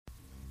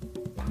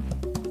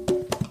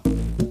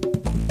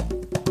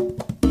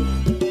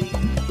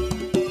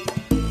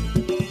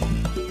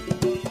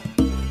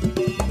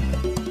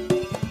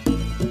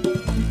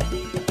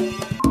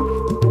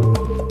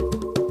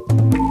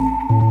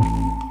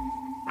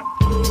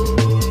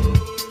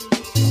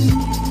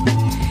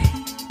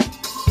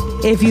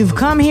If you've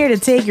come here to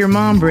take your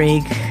mom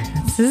break,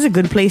 this is a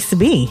good place to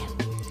be.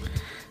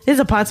 This is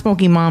a Pot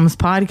Smoking Moms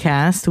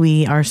podcast.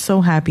 We are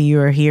so happy you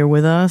are here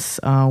with us.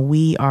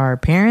 We are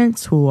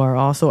parents who are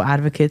also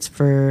advocates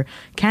for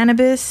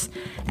cannabis.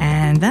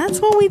 And that's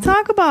what we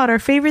talk about. Our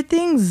favorite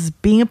things,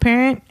 being a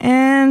parent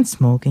and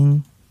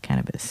smoking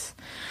cannabis.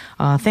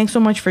 Thanks so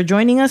much for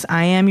joining us.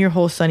 I am your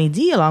host, Sunny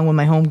D, along with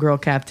my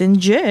homegirl, Captain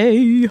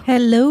J.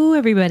 Hello,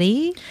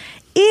 everybody.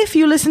 If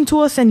you listen to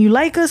us and you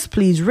like us,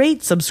 please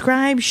rate,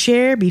 subscribe,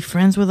 share, be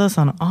friends with us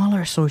on all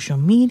our social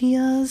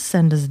medias,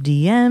 send us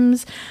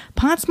DMs.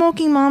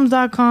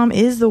 PotSmokingMoms.com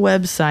is the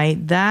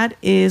website. That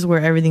is where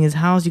everything is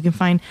housed. You can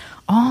find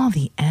all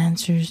the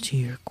answers to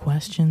your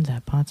questions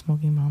at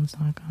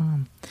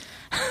PotSmokingMoms.com.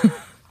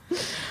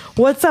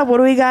 What's up? What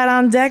do we got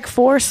on deck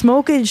for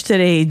smokage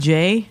today,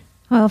 Jay?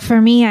 Well, for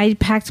me, I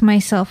packed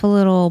myself a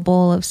little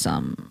bowl of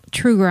some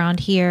True Ground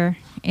here.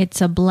 It's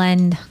a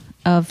blend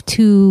of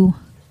two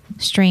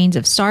strains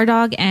of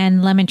Stardog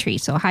and Lemon Tree,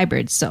 so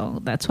hybrids.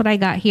 So that's what I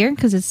got here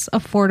because it's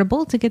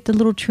affordable to get the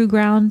little True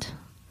Ground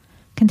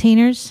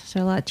containers.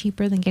 So a lot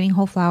cheaper than getting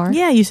whole flower.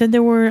 Yeah, you said they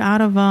were out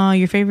of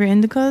your favorite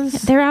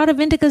indicas? They're out of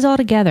indicas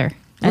altogether.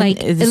 And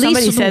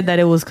somebody said that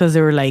it was because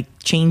they were like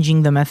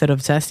changing the method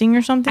of testing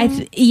or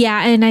something.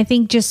 Yeah, and I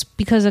think just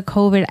because of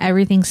COVID,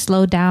 everything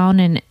slowed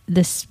down, and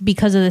this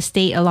because of the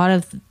state, a lot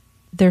of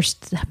their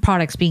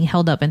products being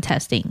held up in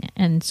testing,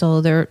 and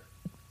so they're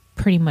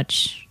pretty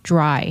much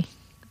dry.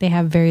 They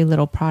have very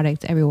little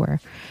product everywhere.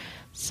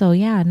 So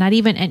yeah, not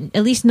even, and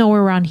at least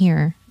nowhere around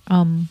here.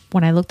 When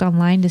I looked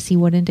online to see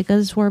what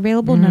indicas were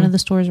available, none of the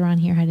stores around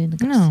here had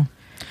indicas. No.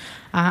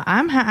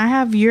 I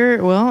have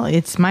your, well,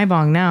 it's my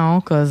bong now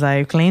because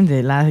I claimed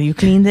it. You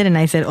cleaned it and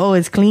I said, oh,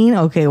 it's clean?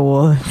 Okay,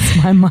 well,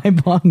 it's my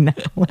bong now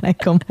when I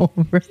come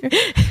over.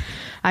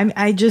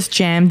 I just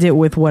jammed it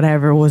with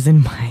whatever was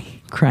in my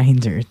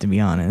grinder, to be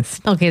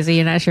honest. Okay, so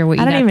you're not sure what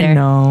you got there. I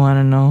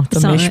don't know.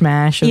 It's a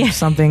mishmash of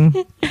something.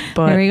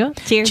 But there we go.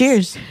 Cheers.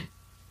 Cheers.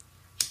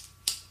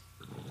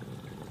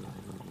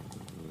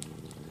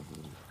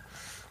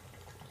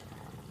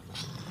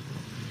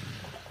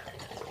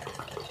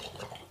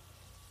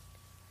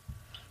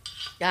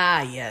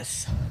 Ah,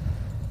 yes.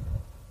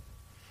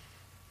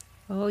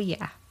 Oh,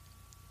 yeah.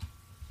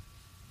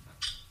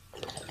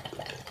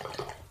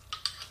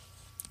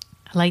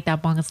 I like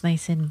that bong. It's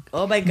nice and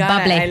oh my God,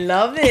 bubbly. I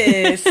love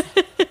this.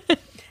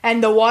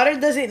 And the water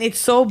doesn't, it's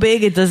so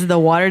big, the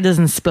water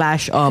doesn't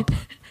splash up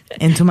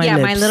into my lips.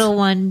 Yeah, my little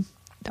one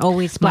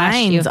always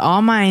splashes.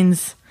 All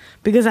mine's.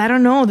 Because I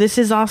don't know, this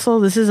is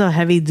a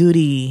heavy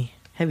duty.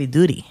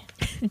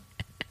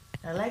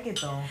 I like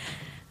it though.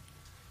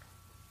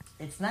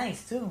 It's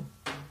nice too.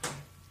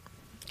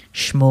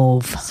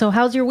 Schmove. So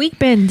how's your week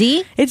been,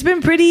 D? It's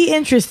been pretty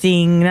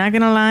interesting. Not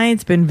gonna lie,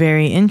 it's been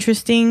very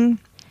interesting.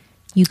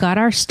 You got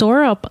our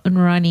store up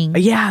and running.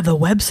 Yeah, the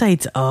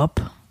website's up.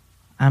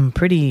 I'm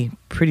pretty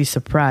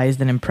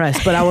surprised and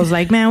impressed. But I was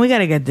like, man, we got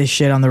to get this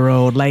shit on the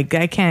road. Like,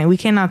 we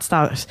cannot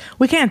stop.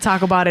 We can't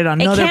talk about it on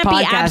another podcast episode. It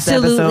can't be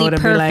absolutely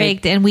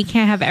perfect, and we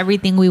can't have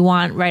everything we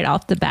want right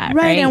off the bat.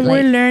 Right, and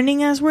we're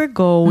learning as we're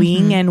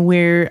going, and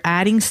we're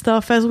adding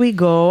stuff as we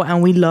go,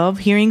 and we love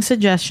hearing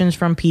suggestions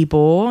from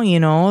people. You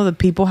know, the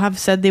people have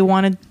said they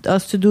wanted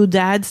us to do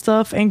dad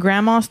stuff and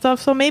grandma stuff,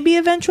 so maybe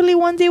eventually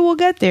one day we'll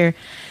get there.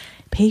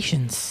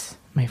 Patience,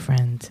 my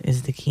friend,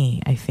 is the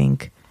key. I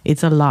think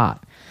it's a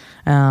lot.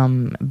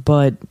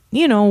 But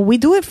you know, we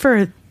do it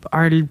for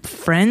our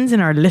friends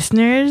and our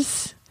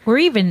listeners.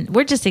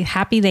 We're just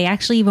happy they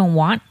actually even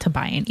want to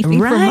buy anything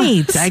from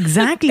us.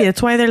 Exactly.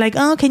 That's why they're like,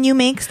 oh, can you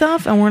make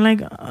stuff? And we're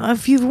like,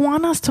 if you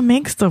want us to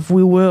make stuff,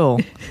 we will.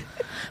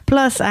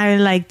 Plus, I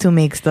like to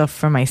make stuff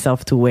for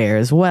myself to wear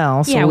as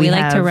well. So yeah, we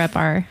like to rep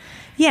our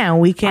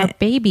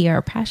baby,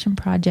 our passion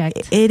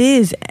project. It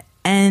is.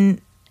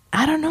 And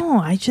I don't know.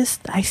 I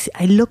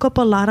look up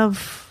a lot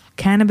of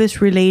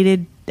cannabis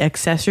related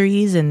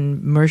accessories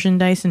and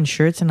merchandise and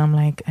shirts, and I'm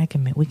like,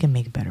 we can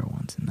make better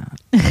ones than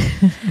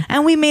that.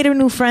 And we made a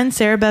new friend.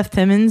 Sarah Beth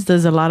Timmons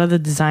does a lot of the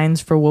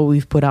designs for what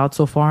we've put out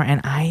so far,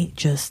 and I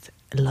just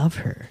love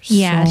her.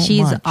 Yeah, so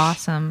she's much.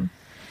 awesome.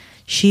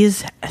 She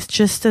is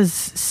just as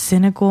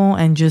cynical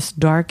and just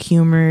dark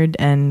humored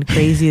and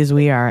crazy as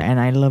we are, and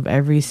I love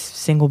every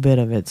single bit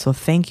of it. So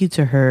thank you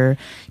to her.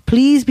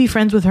 Please be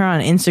friends with her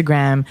on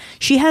Instagram.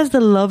 She has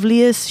the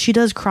loveliest. She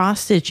does cross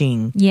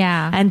stitching.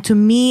 Yeah, and to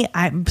me,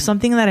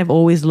 something that I've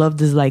always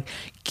loved is like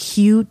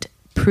cute,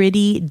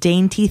 pretty,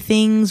 dainty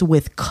things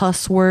with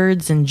cuss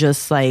words and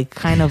just like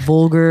kind of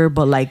vulgar,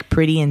 but like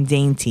pretty and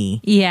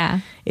dainty. Yeah,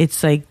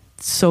 it's like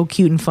so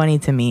cute and funny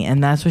to me,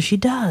 and that's what she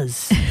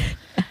does.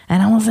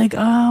 And I was like,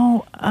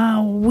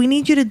 we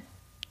need you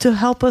to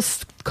help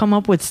us come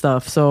up with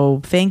stuff.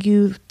 So thank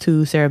you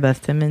to Sarah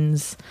Beth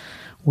Timmons.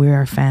 We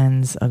are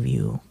fans of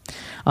you.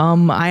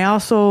 Thanks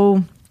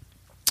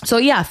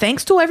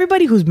to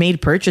everybody who's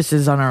made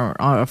purchases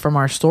on from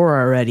our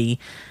store already.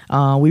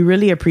 We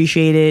really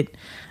appreciate it.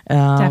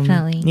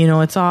 Definitely. You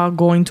know, it's all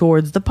going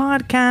towards the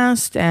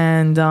podcast,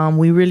 and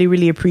we really,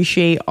 really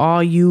appreciate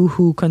all you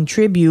who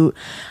contribute.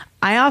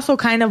 I also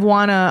kind of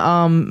want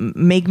to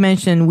make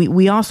mention,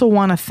 we also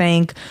want to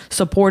thank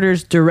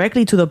supporters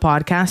directly to the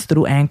podcast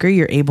through Anchor.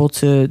 You're able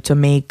to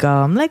make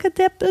like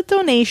a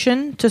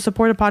donation to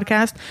support the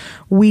podcast.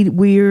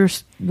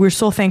 We're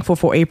so thankful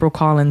for April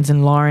Collins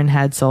and Lauren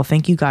Hadsell.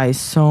 Thank you guys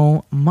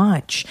so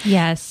much.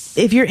 Yes.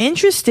 If you're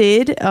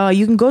interested,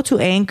 you can go to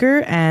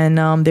Anchor, and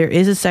there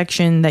is a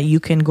section that you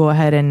can go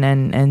ahead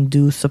and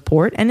do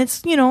support. And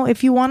it's,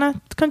 if you want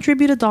to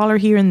contribute $1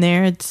 here and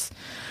there, it's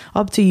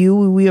up to you.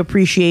 We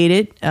appreciate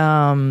it.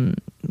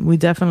 We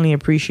definitely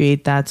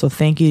appreciate that. So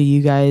thank you to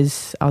you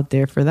guys out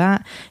there for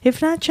that.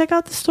 If not, check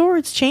out the store.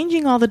 It's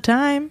changing all the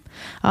time.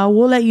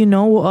 We'll let you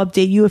know. We'll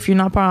update you. If you're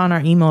not part on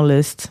our email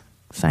list,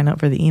 sign up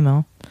for the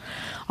email.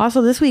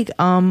 Also this week,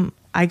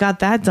 I got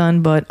that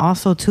done, but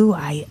also too,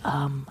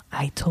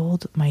 I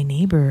told my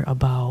neighbor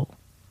about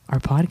our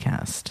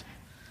podcast.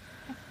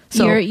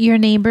 So your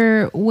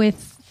neighbor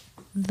with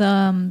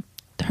the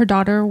her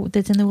daughter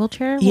that's in the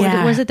wheelchair? Yeah.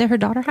 What was it that her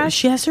daughter has?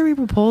 she has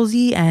cerebral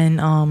palsy,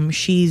 and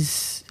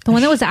she's The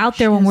one that was out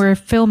there when we were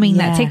filming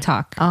that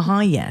TikTok.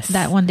 Yes.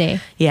 That one day.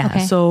 Yeah.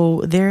 Okay.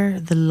 So they're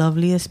the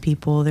loveliest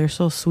people. They're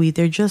so sweet.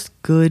 They're just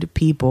good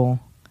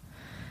people.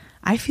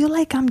 I feel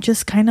like I'm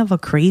just kind of a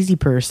crazy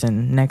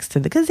person next to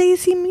them because they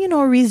seem,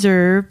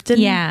 reserved. And,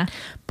 Yeah.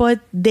 But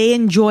they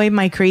enjoy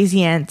my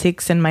crazy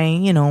antics and my,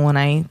 when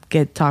I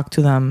get talked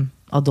to them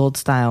adult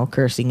style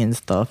cursing and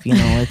stuff,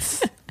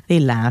 it's, they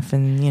laugh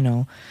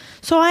and,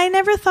 So I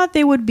never thought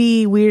they would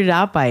be weirded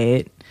out by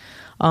it.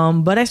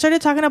 But I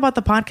started talking about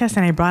the podcast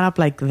and I brought up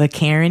like the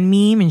Karen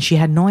meme, and she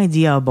had no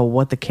idea about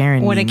what the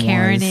Karen What meme a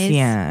Karen was. is.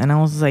 Yeah. And I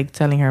was like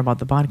telling her about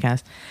the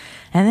podcast.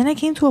 And then I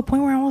came to a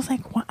point where I was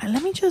like,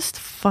 let me just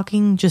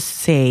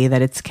say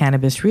that it's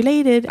cannabis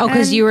related. Oh,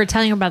 because And- you were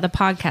telling her about the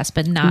podcast,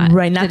 but not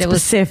right, not that it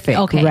was- specific.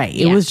 Okay. Right.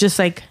 It yeah. was just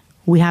like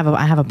I have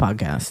a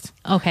podcast.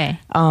 Okay.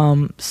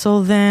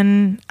 So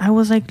then I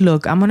was like,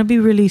 look, I'm going to be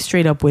really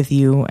straight up with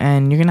you,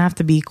 and you're going to have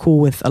to be cool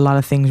with a lot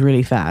of things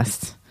really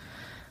fast.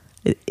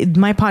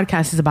 My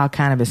podcast is about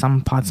cannabis. I'm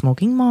a pot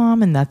smoking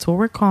mom, and that's what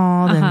we're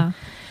called. And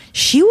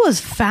she was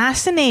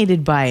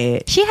fascinated by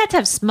it. She had to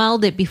have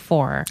smelled it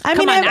before. I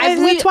mean,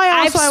 that's why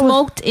I've also I was-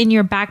 smoked in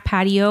your back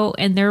patio,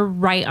 and they're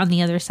right on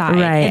the other side.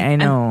 Right,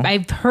 And I know.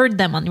 I've heard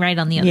them right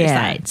on the other Yeah.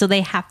 side, so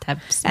they have to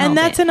have smelled And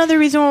that's it. another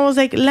reason why I was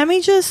like, let me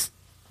just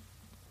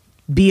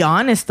be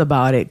honest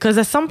about it. Because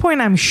at some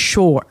point, I'm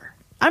sure.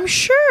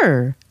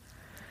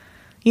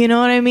 You know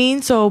what I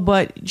mean? So,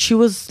 but she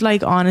was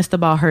like honest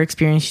about her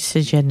experience. She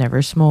said she had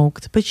never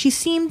smoked, but she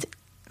seemed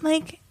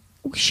like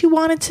she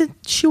wanted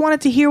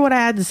to hear what I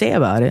had to say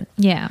about it.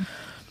 Yeah.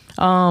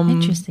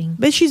 Interesting.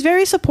 But she's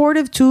very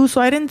supportive too, so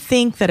I didn't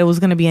think that it was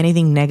going to be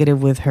anything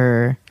negative with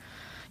her.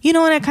 And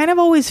it kind of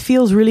always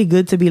feels really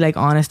good to be like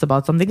honest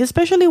about something,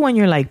 especially when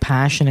you're like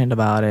passionate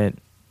about it,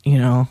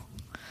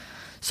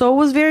 So it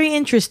was very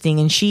interesting,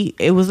 and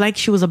it was like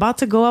she was about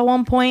to go at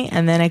one point,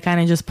 and then I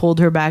kind of just pulled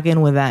her back in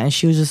with that, and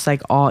she was just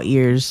like all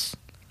ears.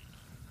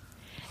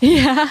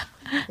 Yeah.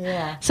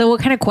 Yeah. So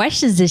what kind of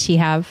questions did she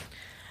have?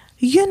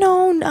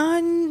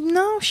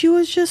 No, she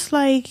was just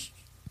like,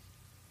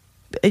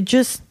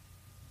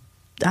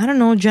 I don't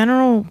know,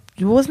 general.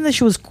 It wasn't that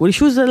she was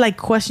like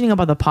questioning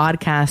about the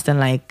podcast and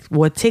like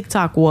what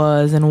TikTok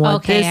was and what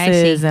Okay, I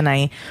this is. see. And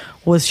I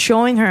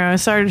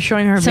started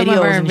showing her Some of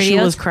videos, her and she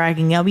videos? was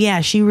cracking up.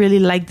 Yeah, she really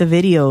liked the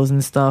videos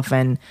and stuff,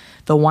 and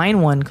the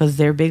wine one, because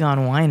they're big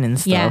on wine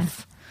and Yeah.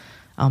 stuff.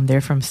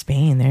 They're from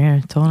Spain.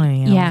 They're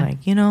totally, Yeah. like,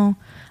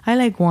 I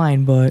like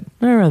wine, but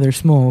I'd rather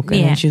smoke. And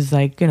Yeah. then she's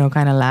like,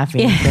 kind of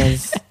laughing Yeah.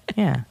 because,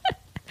 yeah.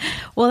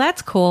 Well,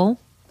 that's cool.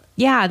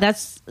 Yeah,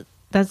 that's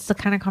the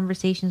kind of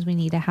conversations we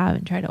need to have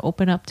and try to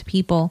open up to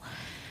people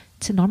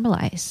to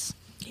normalize.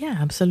 Yeah,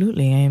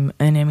 absolutely. And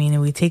I mean,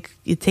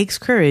 it takes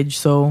courage.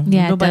 So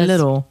Yeah, little it by does.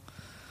 little,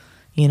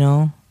 you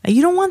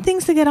don't want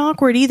things to get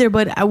awkward either.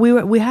 But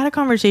we had a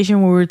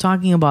conversation where we were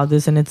talking about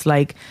this, and it's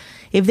like,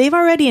 if they've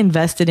already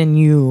invested in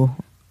you,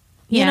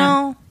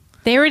 Yeah.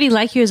 They already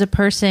like you as a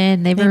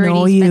person. They've They know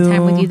already spent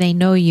time with you. you. They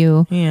know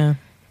you. yeah,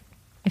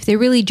 If they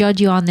really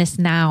judge you on this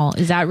now,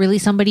 is that really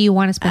somebody you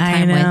want to spend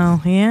time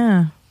with?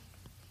 Yeah.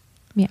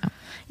 Yeah.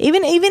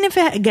 Even if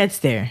it gets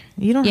there,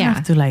 you don't Yeah.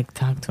 have to like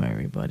talk to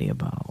everybody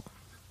about,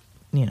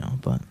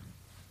 but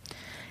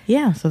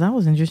yeah. So that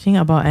was interesting.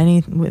 About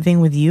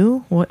anything with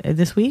you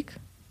this week?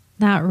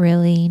 Not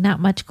really. Not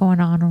much going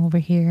on over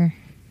here.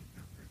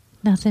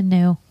 Nothing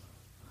new.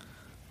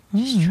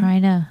 Just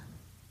trying to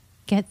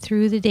get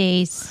through the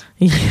days.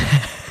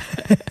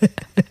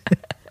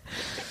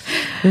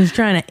 Just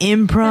trying to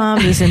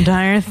improv this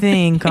entire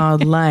thing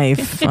called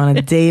life on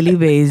a daily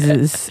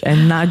basis,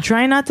 and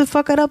try not to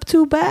fuck it up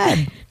too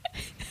bad.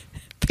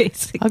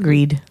 Basically.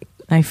 Agreed.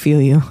 I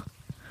feel you.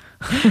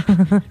 I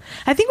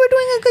think we're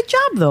doing a good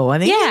job, though. I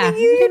think Yeah,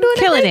 you're doing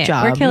killing a great it.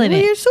 job. We're killing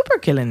it. You're super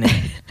killing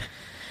it.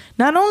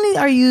 Not only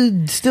are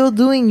you still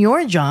doing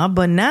your job,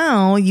 but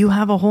now you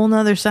have a whole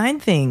nother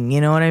side thing.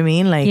 You know what I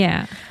mean? Like,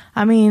 Yeah.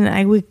 I mean,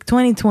 with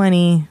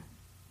 2020,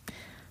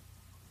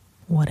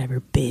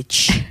 whatever,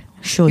 bitch.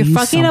 Show You're you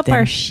fucking something. up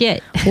our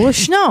shit. Well,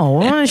 no,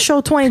 we're gonna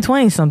show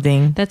 2020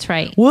 something. That's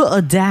right. We'll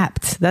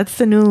adapt. That's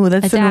the new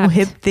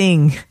hip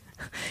thing.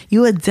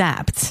 You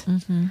adapt.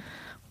 Mm-hmm.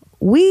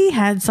 We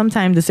had some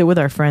time to sit with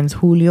our friends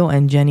Julio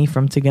and Jenny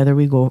from Together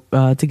We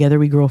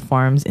Grow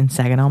Farms in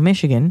Saginaw,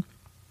 Michigan.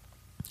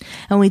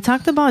 And we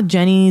talked about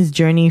Jenny's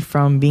journey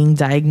from being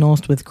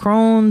diagnosed with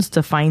Crohn's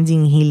to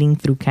finding healing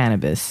through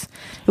cannabis.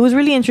 It was a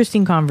really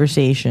interesting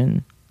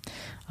conversation.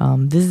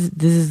 This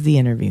is the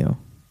interview.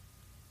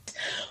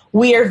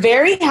 We are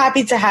very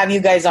happy to have you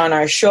guys on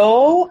our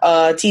show,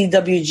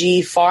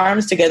 TWG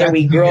Farms, Together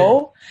We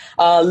Grow.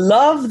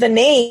 Love the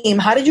name.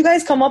 How did you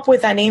guys come up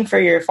with that name for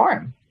your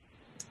farm?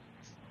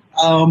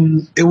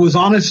 It was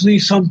honestly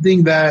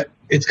something that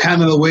it's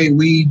kind of the way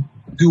we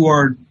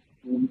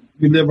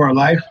live our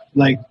life.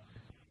 Like,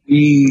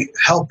 we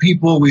help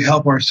people, we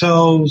help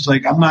ourselves.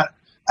 Like,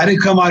 I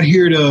didn't come out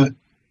here to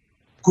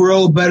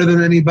grow better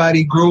than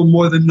anybody, grow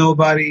more than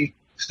nobody,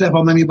 step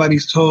on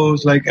anybody's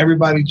toes. Like,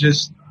 everybody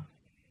just,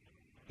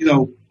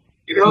 grow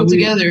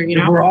together,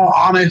 If we're all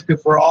honest,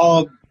 if we're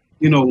all,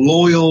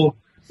 loyal,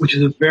 which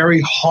is a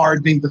very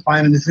hard thing to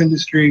find in this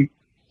industry,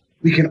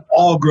 we can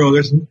all grow.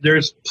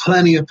 There's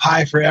plenty of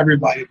pie for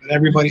everybody, but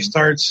everybody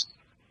starts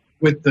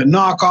with the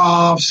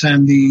knockoffs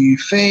and the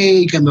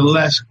fake and the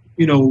less,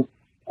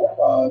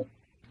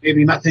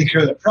 maybe not take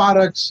care of the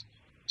products,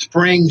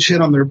 spraying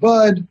shit on their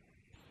bud.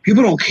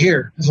 People don't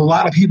care. There's a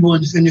lot of people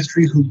in this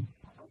industry who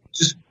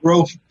just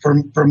grow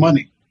for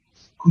money,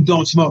 who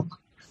don't smoke.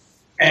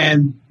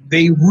 And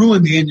they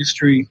ruin the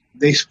industry.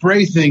 They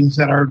spray things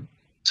that are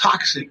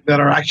toxic, that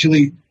are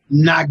actually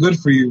not good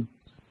for you.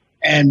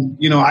 And,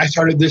 I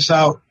started this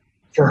out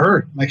for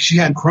her. Like, she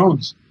had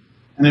Crohn's.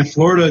 And in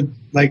Florida,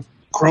 like,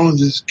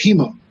 Crohn's is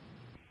chemo.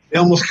 They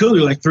almost killed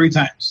her like 3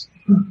 times.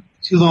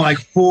 She was on like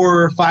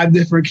 4 or 5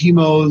 different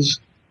chemos.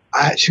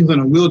 She was in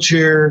a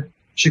wheelchair.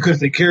 She couldn't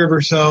take care of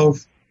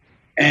herself.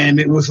 And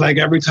it was like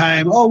every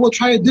time, we'll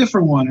try a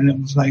different one. And it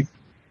was like,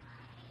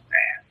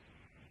 man.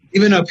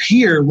 Even up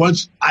here,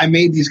 once I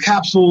made these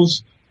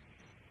capsules,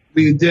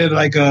 we did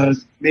like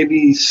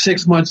maybe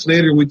 6 months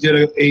later, we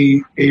did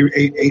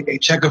a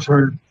check of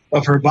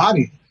her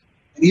body.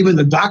 And even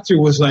the doctor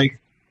was like,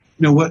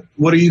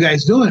 what are you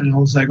guys doing? And I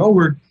was like,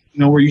 we're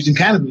using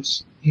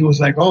cannabis. He was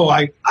like,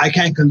 I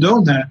can't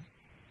condone that.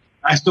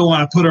 I still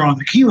want to put her on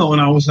the chemo.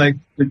 And I was like,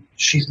 but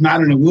she's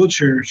not in a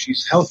wheelchair.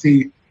 She's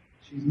healthy.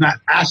 She's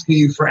not asking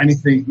you for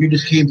anything. You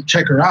just came to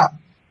check her out.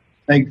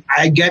 Like,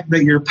 I get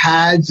that your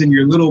pads and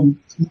your little,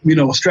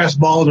 stress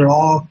balls are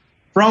all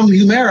from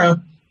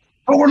Humira,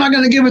 but we're not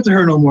going to give it to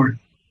her no more.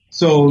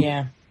 So,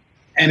 yeah.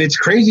 And it's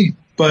crazy,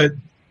 but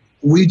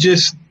we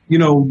just,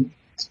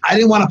 I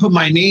didn't want to put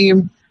my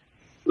name,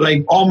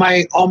 like all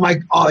my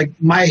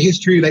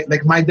history,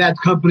 like my dad's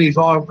company is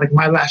all like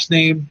my last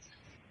name.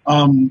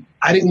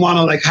 I didn't want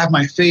to like have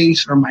my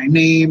face or my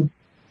name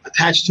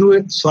attached to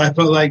it. So I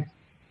felt like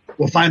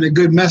we'll find a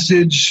good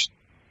message,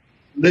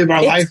 live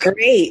our life. It's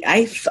great.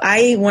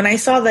 I when I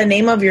saw the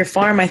name of your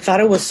farm, I thought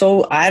it was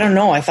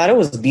I thought it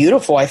was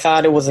beautiful. I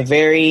thought it was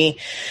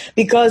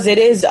because it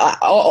is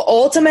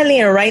ultimately,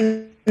 and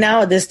right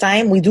now at this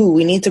time, we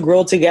need to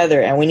grow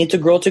together, and we need to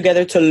grow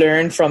together to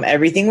learn from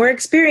everything we're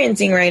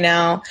experiencing right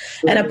now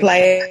and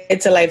apply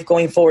it to life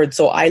going forward.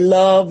 So I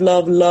love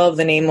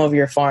the name of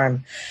your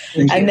farm.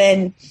 And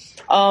then,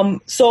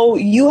 so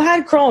you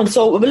had Crohn's.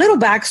 So a little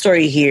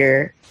backstory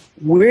here.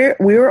 We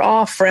were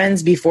all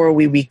friends before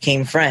we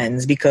became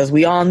friends because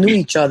we all knew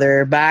each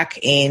other back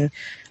in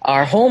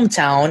our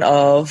hometown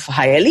of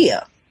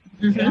Hialeah.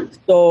 Mm-hmm.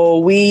 So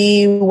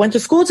we went to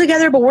school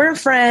together, but we're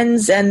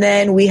friends. And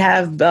then we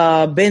have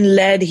been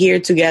led here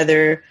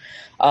together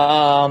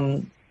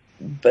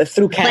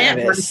through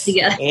cannabis.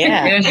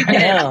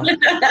 Yeah.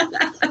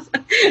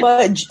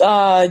 But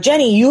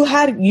Jenny,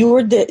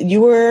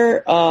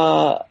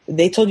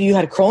 they told you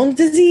had Crohn's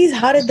disease.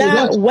 How did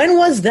that? When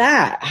was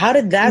that? How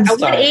did that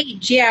start? At what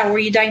age? Yeah, were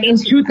you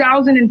diagnosed? In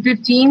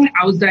 2015,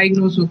 I was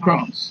diagnosed with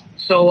Crohn's.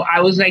 So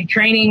I was like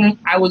training.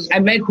 I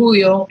met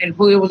Julio, and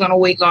Julio was on a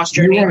weight loss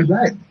journey. You were on a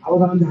diet. I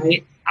was on a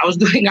diet.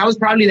 I was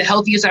probably the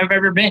healthiest I've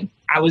ever been.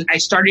 I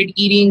started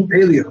eating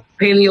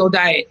paleo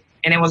diet,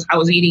 and I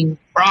was eating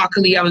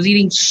broccoli. I was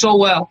eating so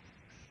well,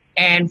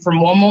 and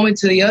from one moment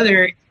to the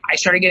other, I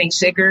started getting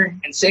sicker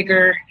and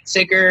sicker and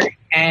sicker,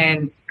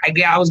 and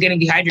I was getting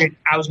dehydrated.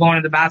 I was going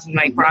to the bathroom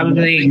like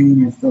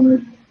probably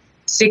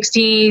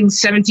 16,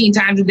 17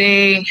 times a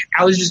day.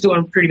 I was just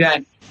doing pretty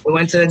bad. We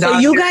went to the doctor. So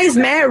you guys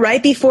met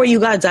right before you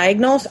got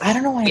diagnosed? I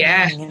don't know why.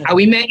 Yeah,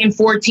 we met in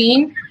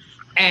 14,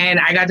 and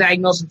I got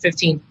diagnosed in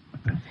 15.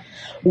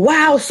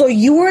 Wow, so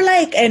you were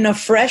like in a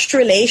fresh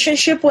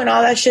relationship when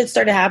all that shit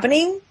started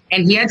happening?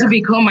 And he had to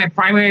become my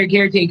primary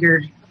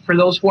caretaker for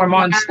those 4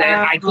 months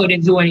that I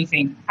couldn't do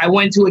anything. I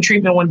went to a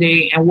treatment one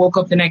day and woke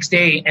up the next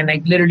day and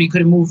like literally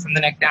couldn't move from the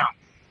neck down.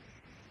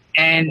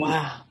 And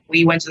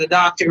we went to the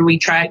doctor. We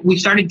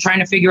started trying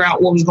to figure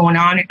out what was going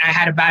on. And I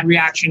had a bad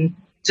reaction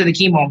to the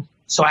chemo.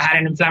 So I had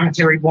an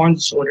inflammatory bone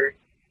disorder,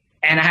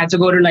 and I had to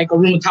go to like a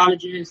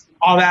rheumatologist,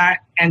 all that.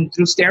 And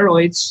through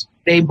steroids,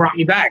 they brought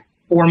me back.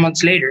 4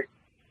 months later.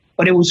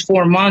 But it was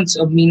 4 months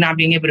of me not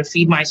being able to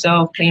feed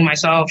myself, clean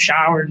myself,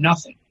 shower,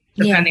 nothing,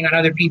 depending on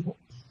other people.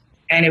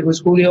 And it was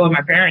Julio and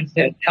my parents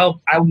that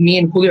helped. Me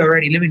and Julio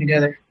already living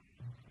together.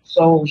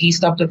 So he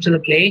stepped up to the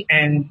plate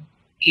and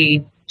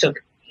he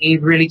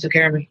really took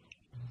care of me.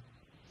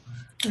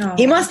 Oh.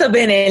 He must have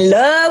been in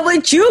love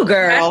with you,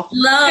 girl. That's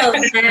love,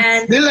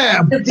 man.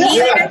 To be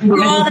there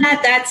for all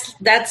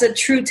that's a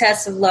true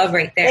test of love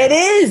right there. It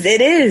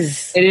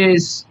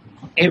is.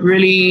 It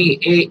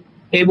really,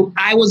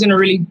 I was in a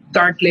really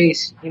dark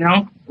place, you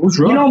know? What's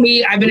wrong? You know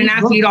me, I've been an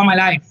athlete all my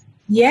life.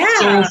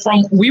 Yeah.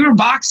 So we were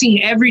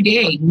boxing every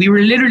day. We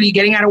were literally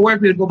getting out of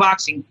work, we would go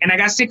boxing. And I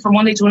got sick from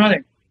one day to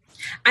another.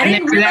 I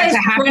didn't realize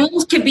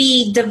Crohn's could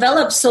be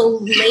developed so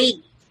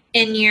late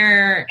in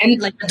your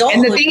adulthood.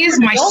 And the thing is,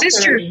 my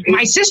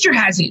sister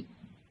has it.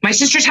 My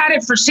sister's had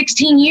it for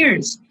 16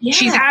 years. Yeah.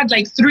 She's had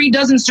like 3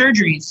 dozen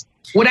surgeries.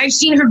 What I've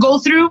seen her go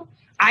through,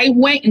 I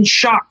went in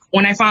shock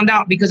when I found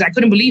out because I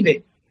couldn't believe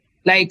it.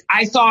 Like,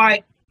 I thought,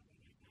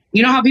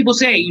 you know how people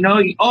say, you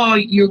know, oh,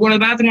 you're going to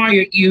the bathroom, or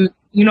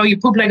you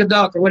poop like a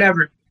duck or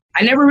whatever.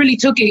 I never really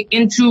took it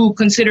into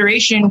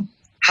consideration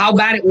how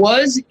bad it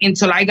was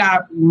until I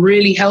got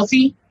really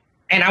healthy.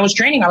 And I was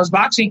training. I was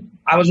boxing.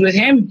 I was with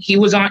him. He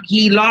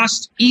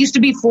used to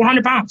be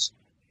 400 pounds.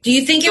 Do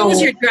you think it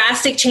was your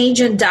drastic change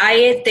in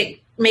diet that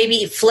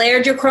maybe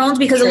flared your Crohn's?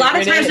 Because a lot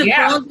of times with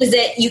Crohn's is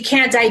that you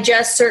can't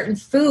digest certain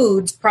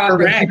foods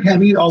properly. Correct. You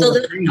can't eat all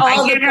the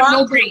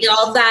broccoli,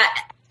 all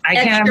that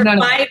extra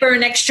fiber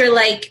and extra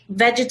like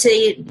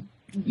vegetative,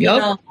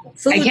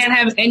 foods. I can't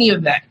have any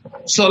of that.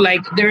 So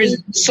like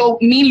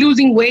me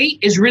losing weight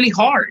is really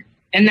hard.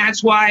 And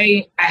that's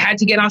why I had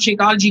to get on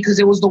Shakeology, because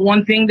it was the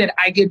one thing that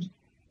I could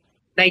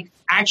like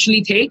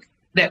actually take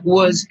that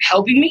was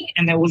helping me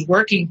and that was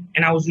working,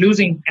 and I was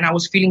losing and I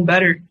was feeling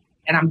better,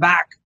 and I'm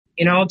back,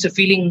 you know, to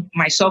feeling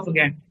myself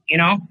again. You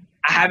know,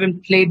 I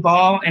haven't played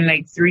ball in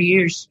like 3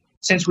 years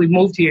since we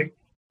moved here.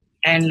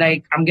 And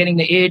like, I'm getting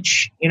the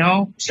itch, you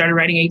know, started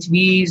riding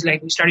ATVs,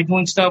 like we started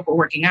doing stuff, we're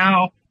working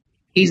out.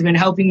 He's been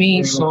helping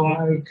me. So,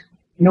 you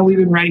know, we've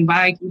been riding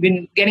bike. We've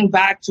been getting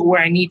back to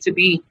where I need to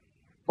be.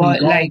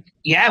 But like,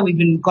 we've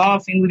been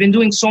golfing. We've been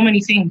doing so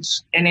many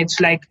things. And it's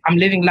like, I'm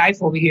living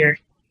life over here.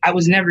 I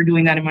was never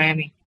doing that in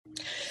Miami.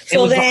 So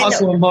it was the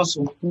hustle and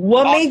bustle.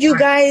 What made you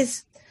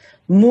guys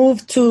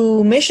move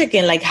to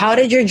Michigan? Like, how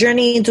did your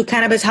journey into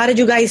cannabis, how did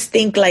you guys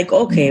think like,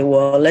 okay,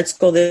 well, let's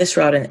go this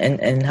route,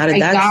 and how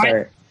did that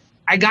start?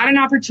 I got an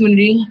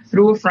opportunity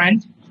through a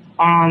friend.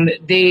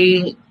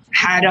 They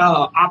had a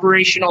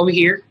operation over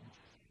here,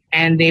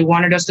 and they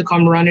wanted us to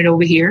come run it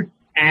over here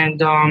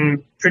and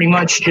pretty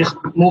much just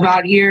move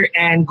out here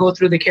and go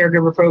through the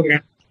caregiver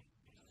program.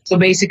 So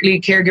basically,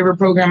 caregiver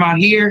program out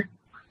here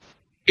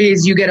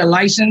is you get a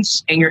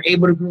license and you're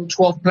able to grow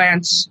 12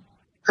 plants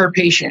per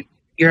patient.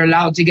 You're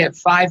allowed to get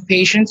 5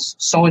 patients.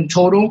 So in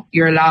total,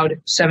 you're allowed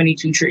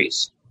 72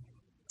 trees.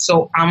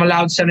 So I'm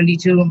allowed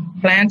 72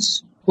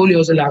 plants.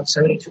 Julio's allowed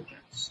 72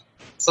 plants.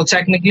 So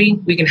technically,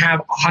 we can have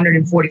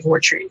 144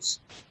 trees.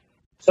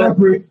 So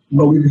separate,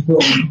 but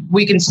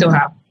we can still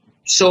have.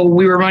 So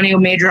we were running a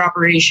major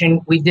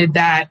operation. We did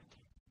that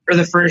for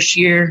the first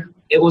year.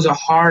 It was a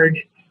hard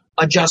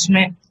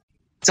adjustment.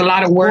 It's a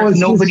lot of work. Well,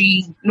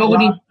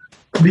 nobody.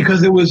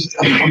 Because it was,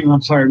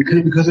 I'm sorry,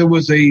 because it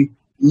was a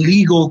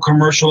legal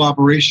commercial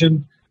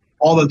operation.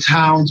 All the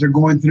towns are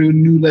going through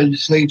new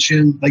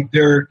legislation. Like,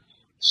 they're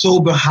so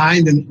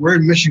behind, and we're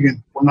in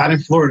Michigan. We're not in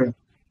Florida.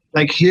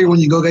 Like, here, when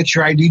you go get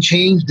your ID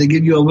changed, they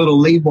give you a little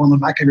label on the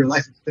back of your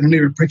license. They don't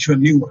even print you a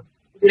new one.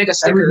 Like a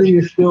sticker. Everything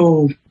is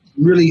still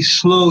really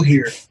slow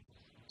here.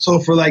 So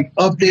for like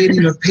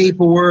updating the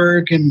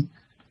paperwork, and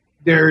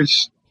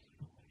there's,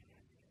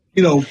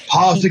 you know,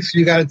 politics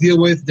you got to deal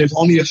with. There's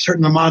only a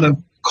certain amount of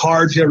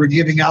cards that we're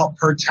giving out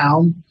per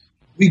town.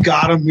 We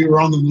got them. We were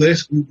on the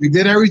list. We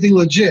did everything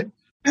legit,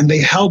 and they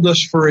held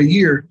us for a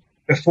year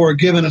before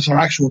giving us our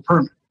actual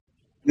permit.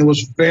 It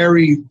was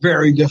very,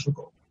 very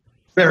difficult.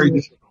 Very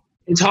difficult.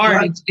 It's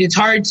hard. It's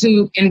hard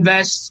to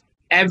invest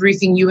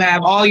everything you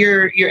have, all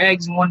your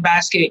eggs in one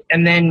basket,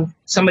 and then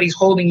somebody's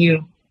holding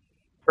you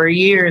for a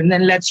year and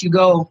then lets you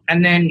go,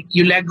 and then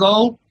you let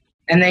go,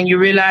 and then you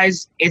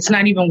realize it's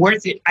not even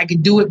worth it. I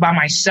could do it by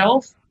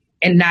myself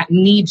and not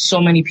need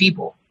so many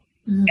people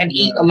and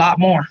eat a lot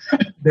more.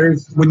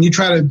 When you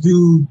try to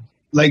do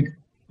like,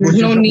 which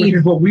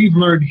is what we've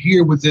learned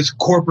here with this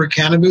corporate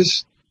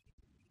cannabis,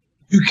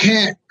 you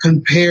can't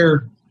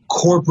compare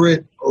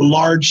corporate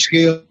large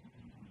scale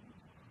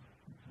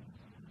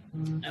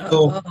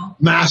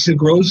massive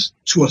growth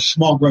to a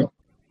small growth.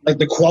 Like,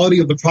 the quality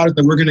of the product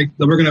that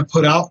we're gonna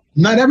put out,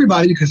 not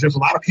everybody, because there's a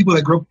lot of people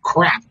that grow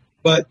crap,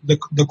 but the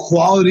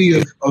quality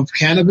of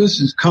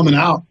cannabis is coming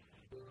out.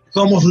 It's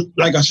almost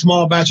like a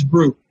small batch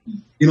brew.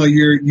 You know,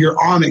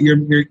 you're on it.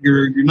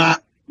 You're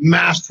not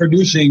mass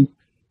producing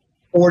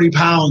 40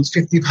 pounds,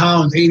 50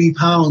 pounds, 80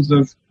 pounds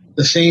of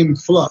the same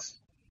fluff.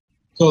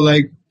 So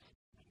like,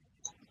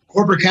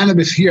 corporate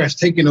cannabis here has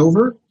taken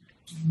over,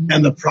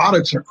 and the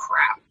products are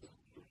crap.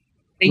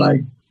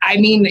 Like, I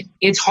mean,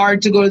 it's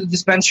hard to go to the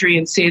dispensary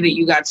and say that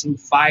you got some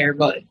fire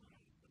bud.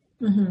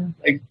 Mm-hmm.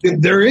 Like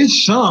there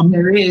is some,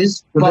 There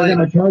is, but but they're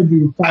gonna charge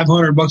you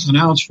 $500 an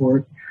ounce for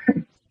it.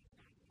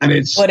 And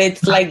it's But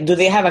it's like, do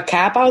they have a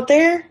cap out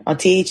there, a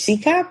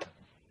THC cap,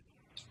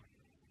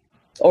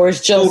 or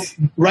it's just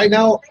right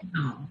now.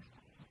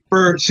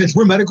 Since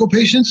we're medical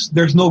patients,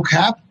 there's no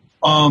cap.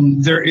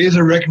 There is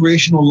a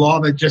recreational law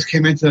that just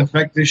came into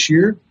effect this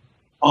year.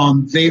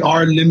 They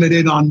are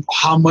limited on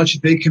how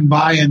much they can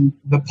buy and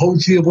the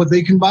potency of what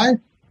they can buy.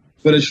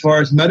 But as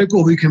far as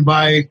medical, we can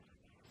buy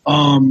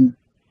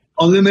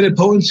unlimited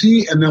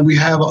potency, and then we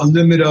have a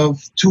limit of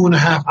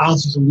 2.5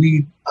 ounces of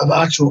weed of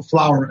actual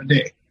flower a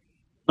day.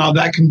 Now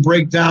that can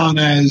break down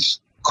as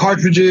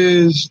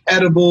cartridges,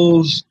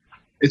 edibles.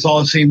 It's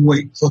all the same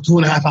weight, so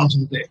 2.5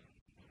 ounces a day.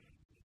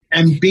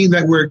 And being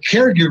that we're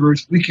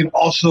caregivers, we can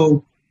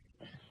also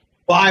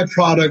buy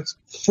products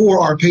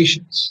for our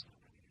patients.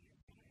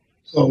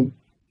 So,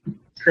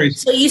 crazy.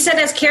 So you said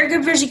as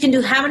caregivers, you can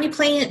do how many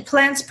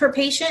plants per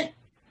patient?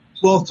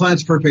 12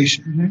 plants per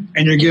patient. Mm-hmm.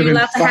 And you're given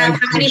allowed to 5 have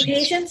how many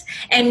patients?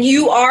 And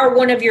you are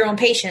one of your own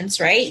patients,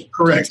 right?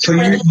 Correct. So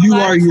you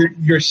are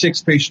your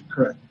 6th patient,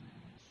 correct.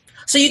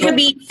 So you could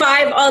be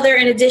 5 other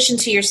in addition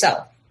to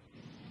yourself.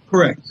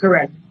 Correct.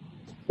 correct.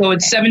 So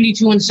it's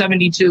 72 and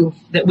 72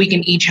 that we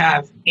can each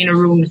have in a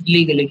room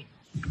legally.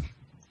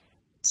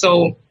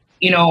 So,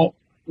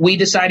 we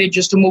decided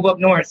just to move up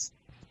north.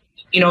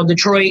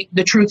 Detroit,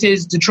 the truth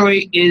is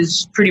Detroit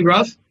is pretty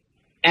rough.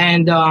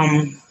 And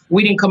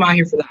we didn't come out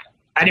here for that.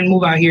 I didn't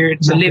move out here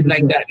to live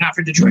like that, not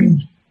for Detroit.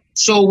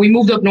 So we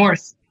moved up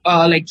north,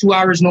 like 2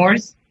 hours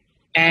north.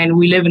 And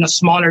we live in a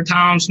smaller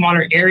town,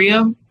 smaller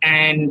area.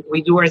 And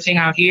we do our thing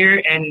out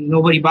here and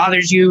nobody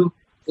bothers you.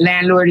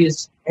 Landlord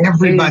is...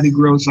 Everybody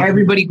grows out.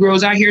 Everybody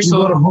grows out here. You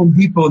So go to Home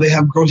Depot, they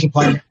have grow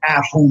supplies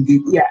at Home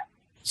Depot. Yeah.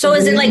 So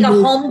is it like a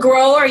home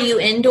grow? Are you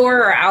indoor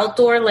or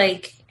outdoor?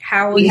 Like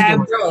how we is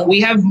have it grow?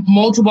 we have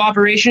multiple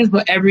operations,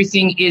 but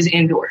everything is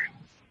indoor.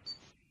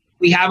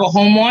 We have a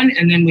home one,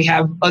 and then we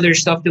have other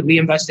stuff that we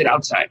invested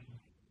outside.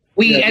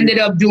 We ended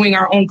up doing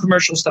our own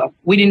commercial stuff.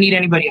 We didn't need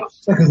anybody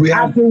else. Because we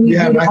have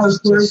our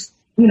first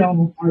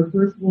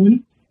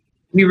one,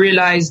 we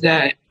realized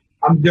that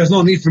there's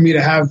no need for me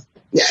to have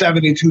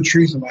 72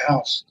 trees in my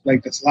house.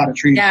 Like, that's a lot of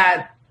trees.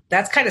 Yeah,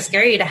 that's kind of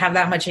scary to have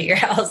that much at your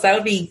house. That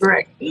would be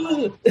correct.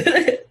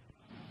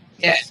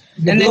 Yeah.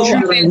 The building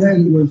that I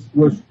ran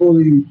was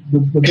fully the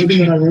building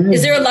that I ran.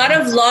 Is there a lot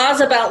of laws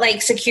about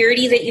like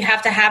security that you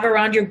have to have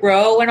around your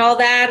grow and all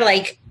that?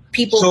 Like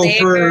people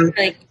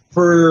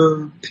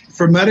for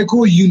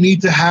medical, you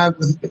need to have,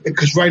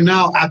 because right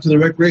now after the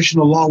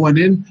recreational law went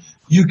in,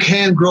 you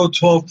can grow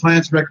 12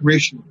 plants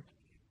recreationally.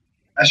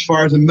 As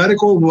far as the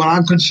medical, what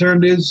I'm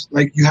concerned is,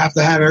 like, you have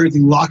to have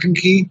everything lock and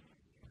key.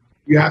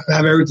 You have to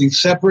have everything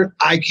separate.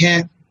 I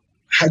can't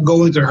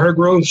go into her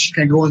grow. She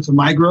can't go into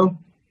my grow.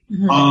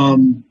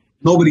 Mm-hmm.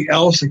 Nobody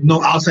else, like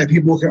no outside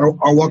people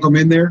are welcome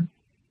in there.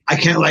 I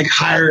can't like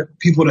hire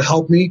people to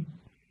help me.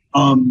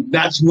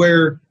 That's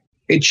where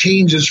it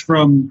changes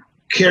from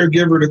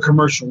caregiver to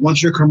commercial.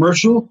 Once you're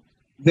commercial,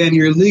 then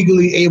you're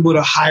legally able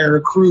to hire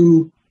a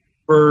crew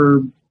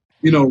for,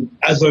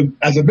 as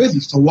a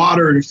business, to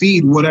water, to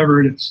feed,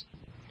 whatever it is.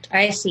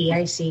 I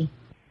see.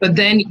 But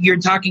then you're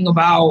talking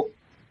about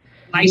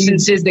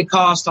licenses that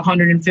cost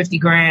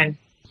 $150,000.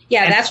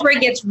 Yeah, that's where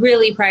it gets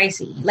really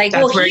pricey. Like,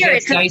 That's where here it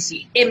gets it's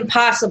dicey.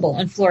 impossible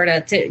in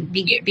Florida to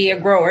be a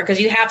grower because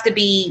you have to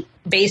be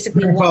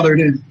basically grandfathered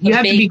in. You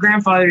have to be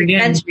grandfathered in.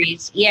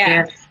 Dispensaries.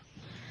 Yeah.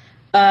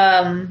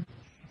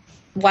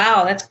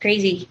 Wow, that's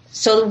crazy.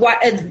 So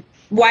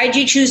why did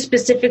you choose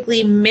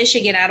specifically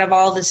Michigan out of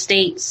all the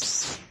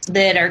states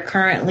that are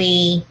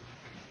currently,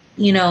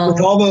 with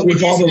all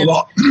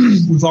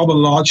the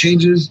law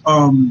changes?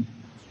 When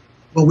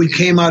we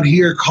came out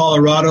here,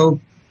 Colorado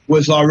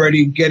was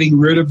already getting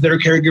rid of their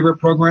caregiver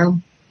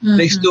program. Mm-hmm.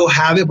 They still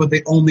have it, but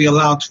they only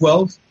allow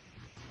 12.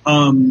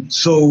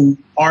 So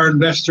our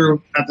investor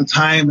at the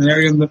time and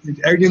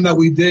everything that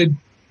we did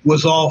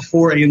was all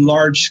for a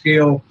large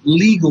scale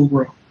legal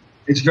grow.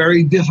 It's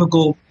very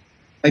difficult.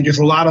 Like, there's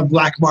a lot of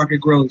black market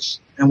grows.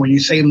 And when you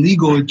say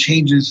legal, it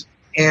changes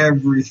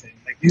everything.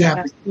 Like, you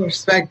have to be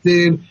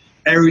respected.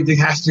 Everything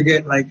has to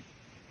get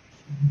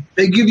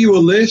they give you a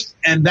list,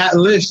 and that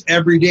list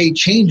every day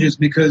changes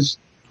because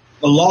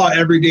the law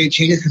every day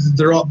changes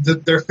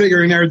because they're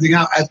figuring everything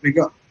out as we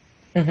go.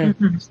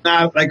 Mm-hmm. It's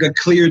not like a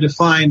clear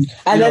defined.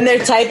 And then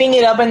they're typing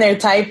it up in their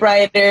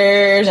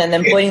typewriters, and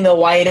then putting the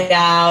white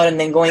out, and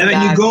then going. And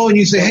then back. you go and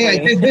you say, "Hey, I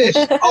did this."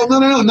 Oh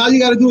no! Now you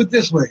got to do it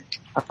this way.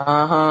 But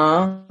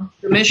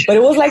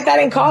it was like that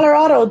in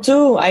Colorado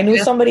too. I knew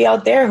somebody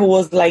out there who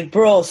was like,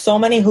 "Bro, so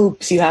many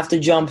hoops you have to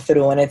jump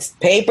through, and it's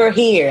paper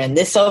here and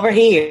this over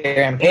here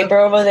and paper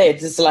over there.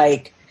 It's just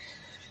like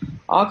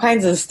all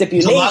kinds of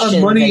stipulations. A lot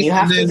of money, and you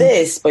have to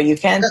this, but you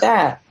can't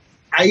that."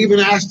 I even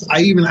asked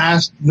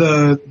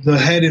the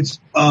head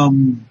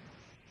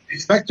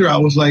inspector. I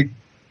was like,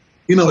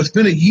 it's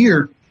been a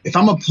year. If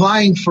I'm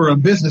applying for a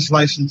business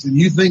license and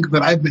you think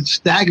that I've been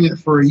stagnant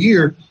for a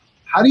year,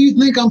 how do you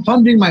think I'm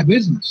funding my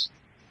business?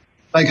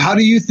 Like, how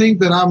do you think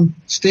that I'm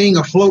staying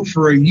afloat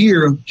for a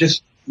year of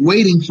just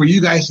waiting for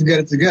you guys to get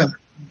it together?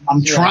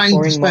 I'm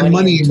trying to spend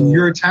money in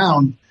your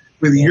town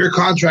with your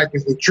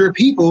contractors, with your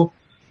people,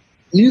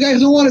 and you guys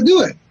don't want to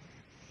do it.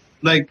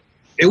 Like,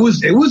 it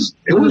was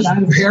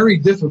very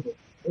difficult.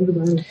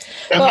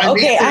 Well,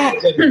 okay,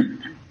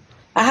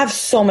 I have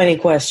so many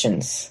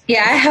questions.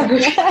 Yeah, I have.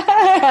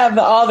 I have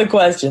all the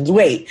questions.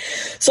 Wait,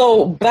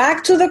 so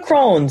back to the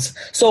Crohn's.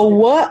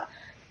 So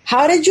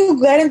how did you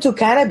get into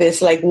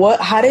cannabis? Like,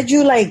 how did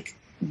you like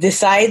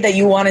decide that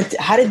you wanted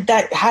to, how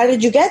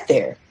did you get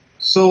there?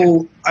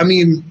 So, I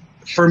mean,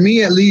 for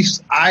me at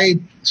least, I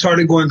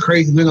started going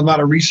crazy, doing a lot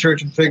of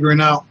research and figuring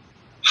out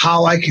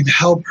how I can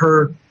help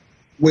her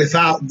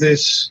without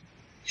this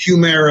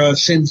Humira,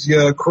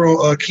 Cynthia,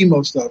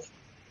 chemo stuff.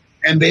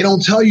 And they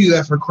don't tell you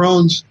that for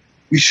Crohn's,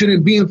 you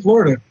shouldn't be in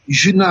Florida. You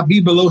should not be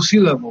below sea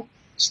level.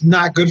 It's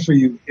not good for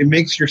you. It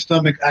makes your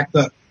stomach act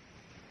up.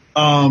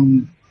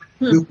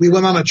 We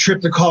went on a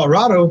trip to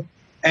Colorado,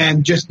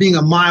 and just being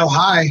a mile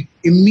high,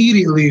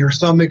 immediately her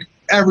stomach,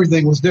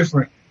 everything was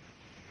different.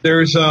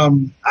 There's,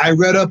 I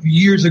read up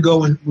years ago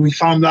when we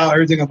found out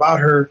everything about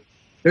her.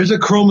 There's a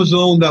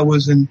chromosome that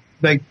was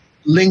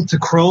linked to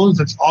Crohn's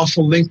that's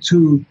also linked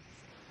to,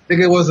 I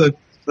think it was a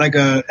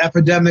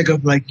epidemic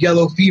of like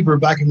yellow fever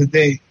back in the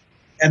day.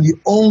 And the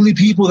only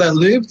people that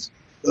lived,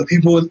 the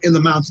people in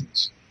the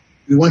mountains.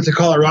 We went to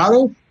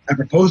Colorado. I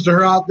proposed to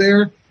her out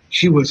there.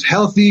 She was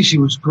healthy. She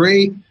was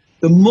great.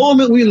 The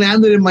moment we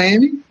landed in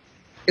Miami,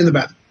 in the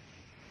bathroom.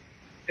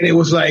 And it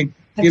was like,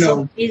 That's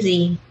so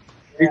easy.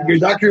 Your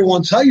doctor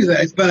won't tell you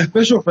that. It's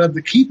beneficial for them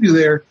to keep you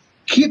there,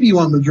 keep you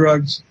on the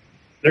drugs.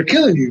 They're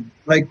killing you.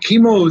 Like,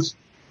 chemo is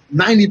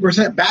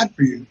 90% bad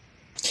for you.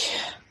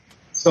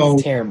 So,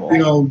 it's terrible.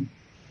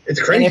 It's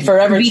crazy. And it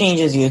forever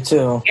changes you,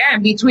 too. Yeah,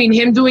 between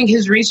him doing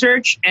his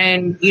research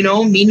and, me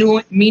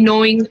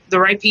knowing the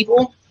right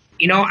people,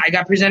 I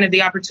got presented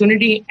the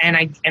opportunity and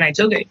I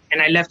took it and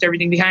I left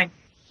everything behind.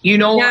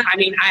 I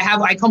mean,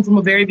 I come from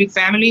a very big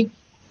family.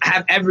 I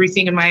have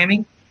everything in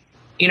Miami.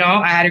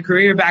 I had a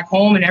career back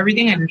home and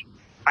everything, and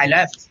I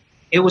left.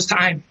 It was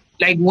time.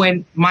 Like,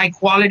 when my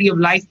quality of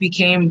life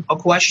became a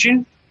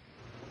question,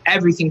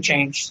 everything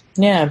changed.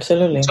 Yeah,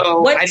 absolutely.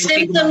 So what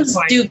symptoms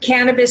do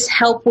cannabis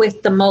help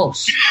with the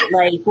most?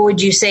 Like,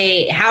 would you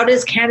say, how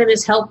does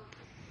cannabis help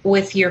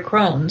with your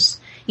Crohn's?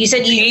 You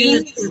said you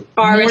use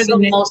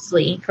Barisol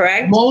mostly,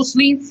 correct?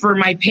 Mostly for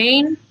my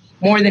pain,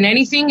 more than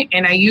anything,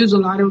 and I use a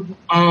lot of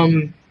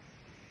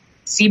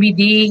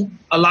CBD.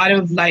 A lot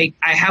of I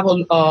have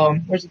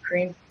where's the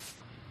cream?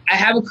 I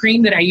have a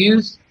cream that I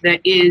use that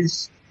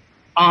is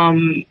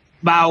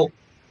about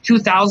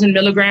 2,000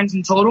 milligrams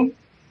in total.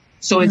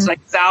 So it's like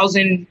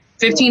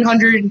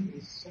 1,500.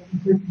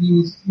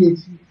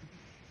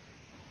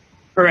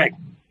 Correct.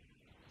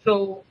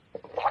 So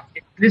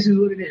this is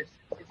what it is.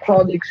 It's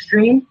called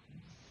Extreme.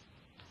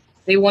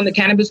 They won the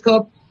Cannabis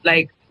Cup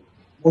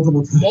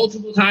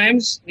multiple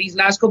times these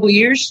last couple of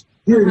years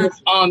here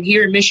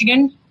in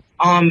Michigan.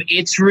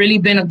 It's really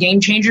been a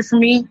game changer for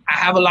me. I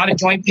have a lot of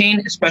joint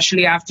pain,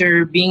 especially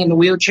after being in the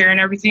wheelchair and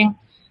everything.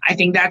 I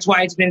think that's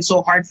why it's been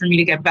so hard for me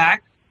to get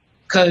back,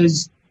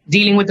 because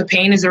dealing with the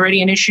pain is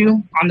already an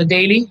issue on the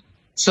daily.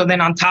 So then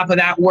on top of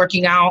that,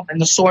 working out and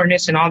the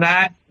soreness and all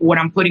that, what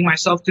I'm putting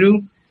myself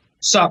through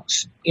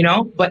sucks,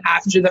 But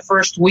after the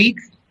first week,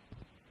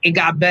 it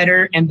got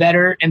better and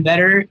better and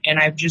better. And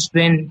I've just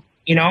been,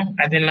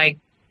 I've been like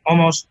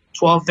almost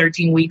 12,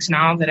 13 weeks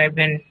now that I've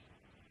been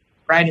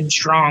riding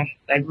strong,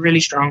 like really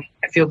strong.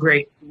 I feel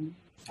great.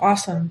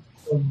 Awesome.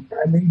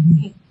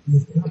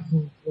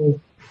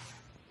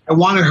 I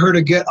wanted her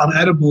to get on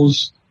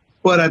edibles,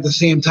 but at the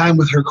same time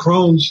with her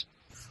Crohn's,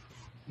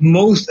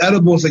 most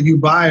edibles that you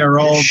buy are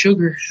all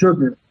sugar.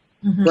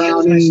 Mm-hmm.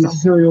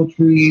 Brownies, cereal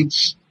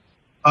treats,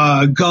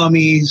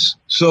 gummies.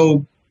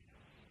 So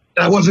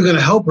that wasn't going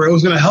to help her. It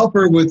was going to help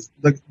her with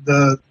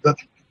the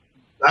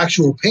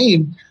actual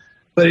pain,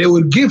 but it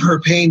would give her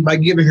pain by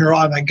giving her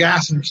all that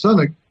gas in her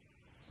stomach.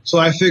 So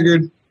I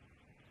figured,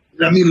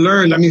 let me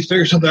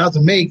figure something out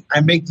to make. I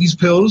make these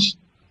pills.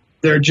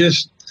 They're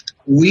just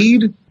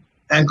weed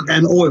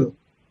and oil.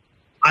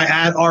 I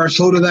add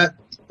RSO to that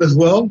as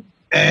well.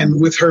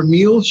 And with her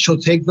meals, she'll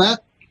take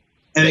that.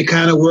 And it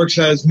kind of works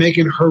as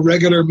making her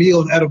regular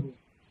meal an edible,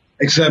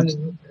 except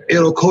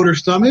it'll coat her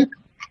stomach.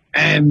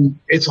 And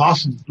it's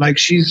awesome. Like,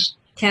 she's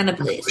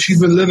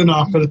been living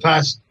off for the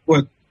past,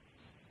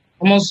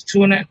 almost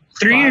 3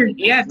 years.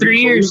 Yeah,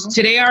 3 years.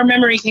 Today our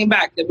memory came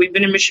back that we've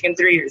been in Michigan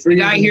 3 years. We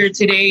got here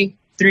today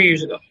 3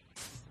 years ago.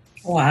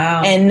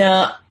 Wow.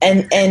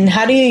 And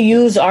how do you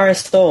use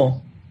RSO?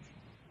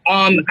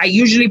 I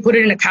usually put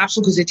it in a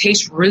capsule because it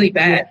tastes really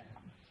bad.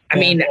 I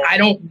mean,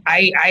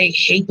 I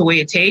hate the way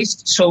it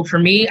tastes. So for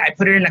me, I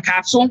put it in a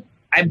capsule.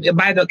 I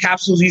buy the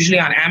capsules usually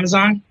on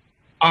Amazon,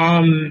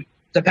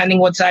 depending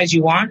what size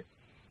you want.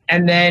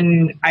 And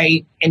then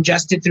I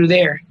ingest it through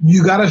there.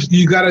 You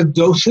gotta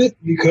dose it,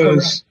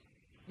 because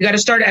you gotta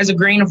start as a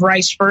grain of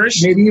rice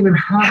first. Maybe even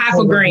half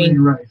a grain,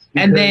 rice,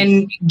 and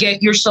then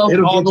get yourself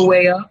all the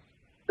way up,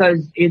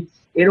 because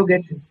it'll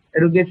get you.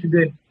 It'll get you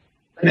good.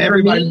 And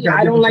everybody,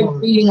 I don't like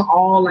feeling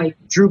all like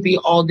droopy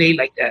all day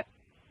like that.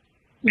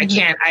 I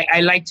can't.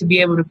 I like to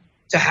be able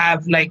to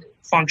have like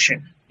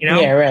function, you know?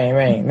 Yeah,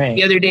 right.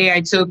 The other day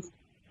I took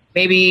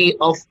maybe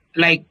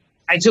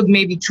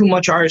too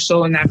much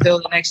RSO in that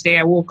pill. The next day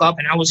I woke up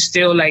and I was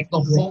still like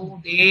the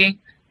whole day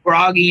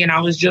groggy, and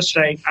I was just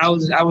like I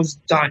was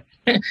done.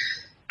 But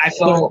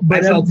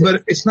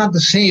it's not the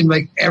same.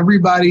 Like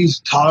everybody's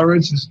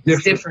tolerance is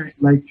different.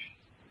 Like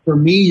for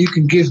me, you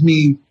can give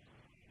me.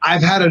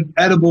 I've had an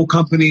edible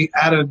company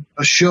at a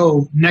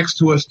show next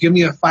to us give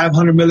me a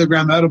 500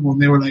 milligram edible,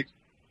 and they were like,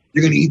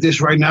 "You're gonna eat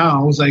this right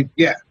now?" I was like,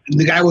 "Yeah." And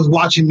the guy was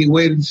watching me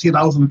waiting to see if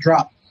I was gonna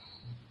drop.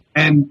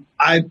 And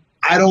I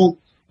don't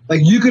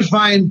like. You could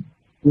find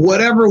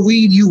whatever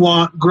weed you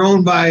want,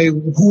 grown by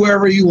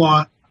whoever you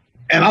want,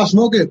 and I'll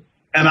smoke it,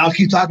 and I'll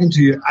keep talking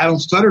to you. I don't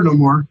stutter no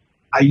more.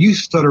 I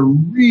used to stutter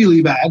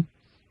really bad,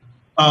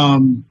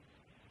 and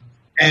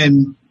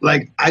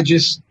like I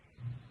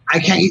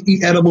can't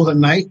eat edibles at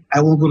night.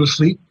 I won't go to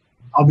sleep.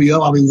 I'll be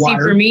up. I'll be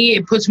wired. See, for me,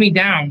 it puts me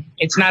down.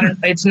 It's not an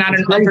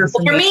upper.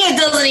 For me, it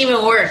doesn't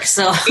even work.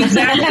 So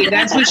exactly,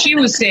 that's what she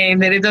was saying,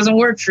 that it doesn't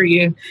work for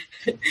you.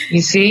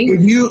 You see, I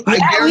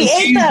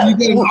guarantee you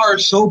get an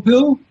RSO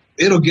pill,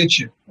 it'll get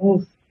you.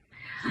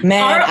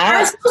 Man,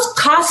 RSO's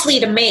costly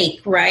to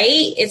make,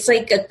 right? It's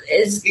like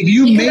if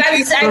you make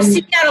I've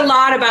seen that a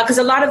lot about because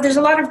there's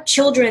a lot of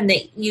children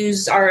that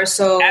use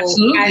RSO.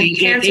 Absolutely,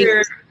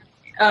 cancer.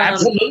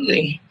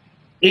 Absolutely.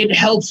 It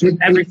helps with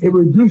everything. It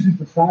reduces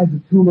the size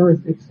of tumors.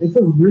 It's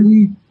a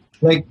really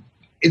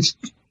it's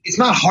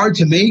not hard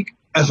to make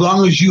as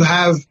long as you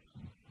have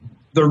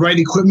the right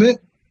equipment.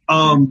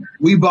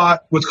 We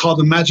bought what's called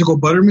the Magical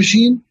Butter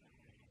Machine.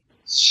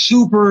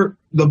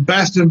 The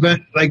best thing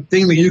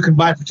that you can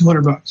buy for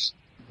 $200.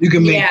 You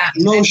can make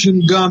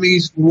lotion,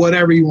 gummies,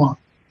 whatever you want.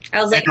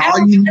 I was like,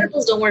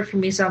 edibles don't work for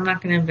me, so I'm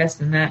not going to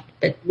invest in that.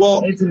 But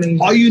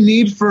all you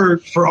need for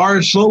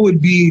RSO would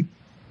be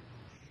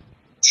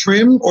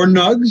trim or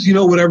nugs,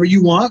 whatever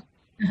you want,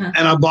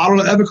 and a bottle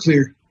of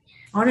Everclear.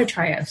 I want to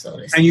try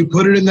RSO. And you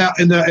put it in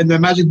the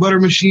Magic Butter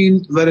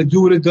Machine. Let it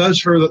do what it does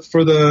for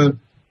the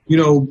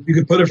you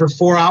can put it for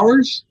 4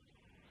 hours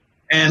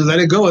and let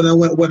it go. And then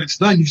when it's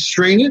done, you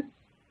strain it,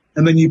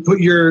 and then you put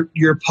your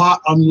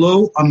pot on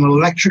low on an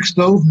electric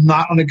stove,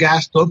 not on a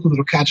gas stove, because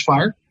it'll catch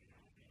fire.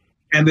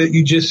 And then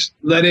you just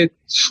let it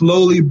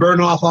slowly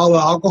burn off all the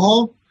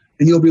alcohol,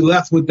 and you'll be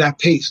left with that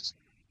paste.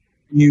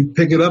 You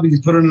pick it up and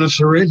you put it in a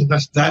syringe, and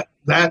that's it.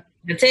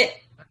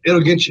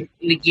 It'll get you.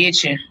 It'll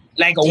get you.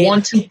 Like a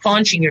 1-2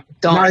 punch and you're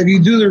done. Now, if you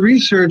do the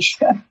research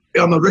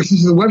on the Rick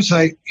Simpson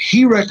website,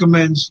 he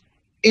recommends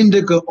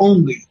indica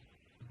only.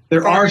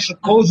 There are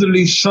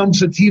supposedly some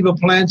sativa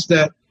plants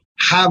that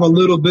have a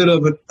little bit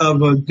of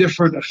a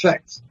different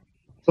effect.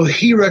 So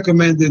he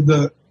recommended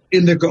the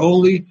indica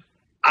only.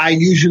 I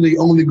usually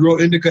only grow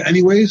indica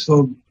anyway,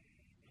 so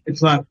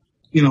it's not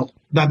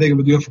big of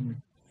a deal for me.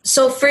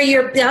 So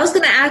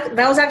that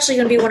was actually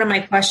going to be one of my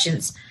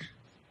questions.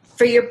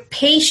 For your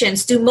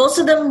patients, do most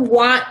of them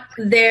want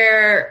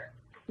they're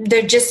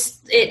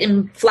just it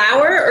in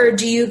flower, or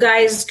do you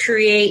guys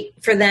create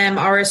for them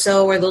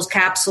RSO or those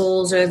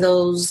capsules or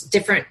those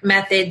different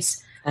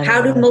methods? How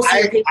do most of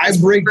your patients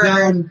I break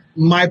down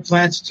my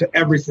plants to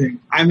everything.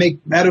 I make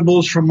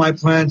edibles from my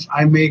plants.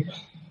 I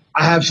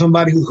have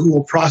somebody who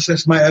will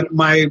process my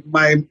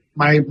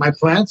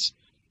plants,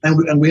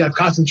 and we have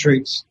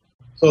concentrates.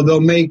 So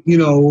they'll make,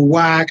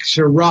 wax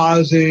or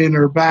rosin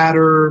or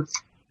batter.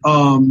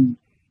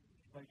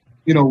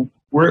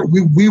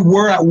 We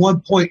were at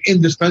one point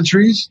in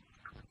dispensaries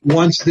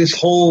once this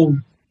whole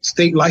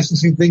state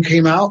licensing thing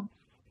came out.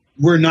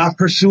 We're not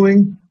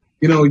pursuing.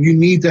 You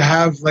need to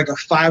have like a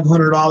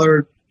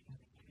 $500,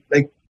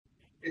 a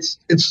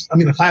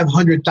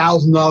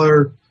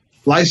 $500,000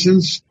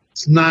 license.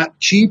 It's not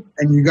cheap,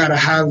 and you got to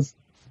have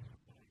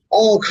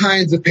all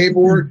kinds of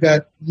paperwork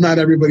that not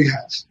everybody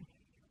has.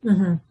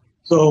 Mm-hmm.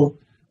 So,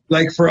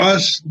 like for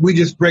us, we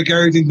just break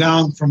everything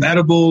down from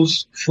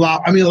edibles,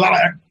 flour. I mean,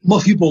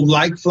 most people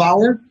like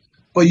flour,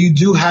 but you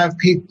do have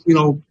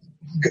people,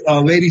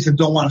 ladies that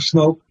don't want to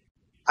smoke.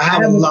 I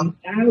have a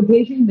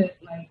patient that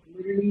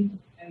literally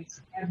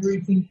has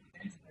everything.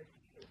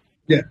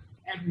 Yeah,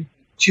 everything.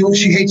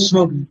 She hates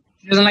smoking.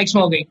 She doesn't like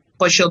smoking,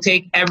 but she'll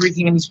take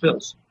everything in these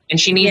pills, and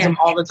she needs them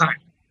all the time.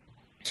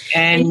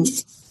 And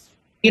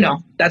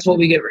that's what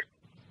we give her.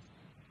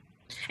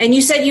 And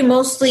you said you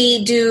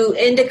mostly do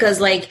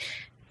indicas.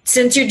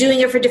 Since you're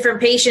doing it for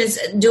different patients,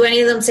 do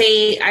any of them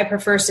say, I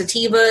prefer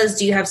sativas?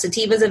 Do you have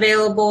sativas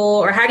available?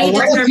 Or how do you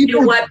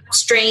determine what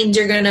strains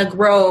you're going to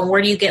grow? And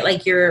where do you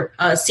get your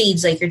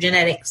seeds, your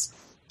genetics?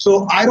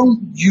 So I don't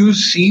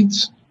use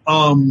seeds.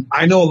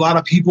 I know a lot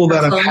of people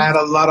that have had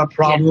a lot of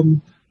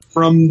problem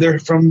from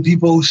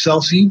people who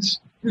sell seeds.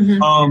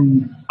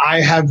 Mm-hmm.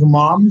 I have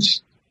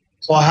moms.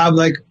 So I have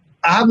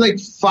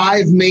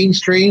 5 main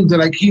strains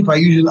that I keep.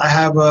 I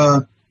have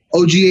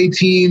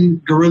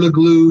OG18, Gorilla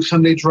Glue,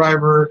 Sunday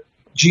Driver,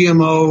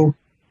 GMO,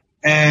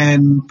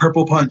 and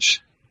Purple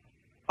Punch.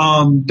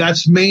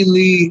 That's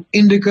mainly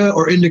indica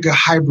or indica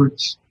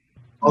hybrids.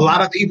 A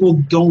lot of people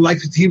don't like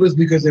sativas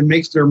because it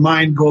makes their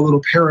mind go a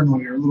little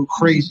paranoid or a little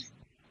crazy.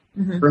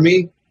 Mm-hmm. For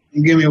me,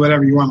 you give me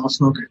whatever you want, I'll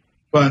smoke it.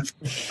 But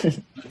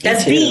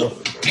that's me.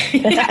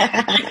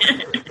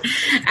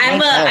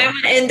 I'm an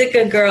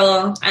indica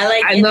girl.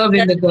 I love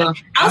indica.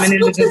 I'll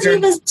smoke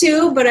sativas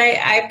too, but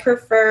I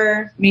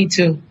prefer. Me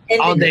too.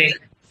 Indica. All day.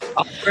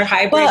 For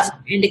hybrids,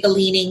 indica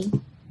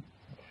leaning.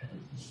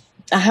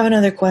 I have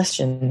another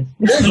question.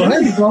 Go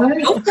ahead.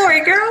 Go for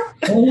it,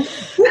 girl.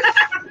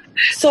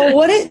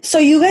 So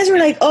you guys were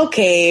like,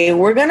 okay,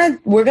 we're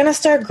gonna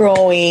start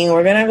growing.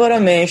 We're gonna go to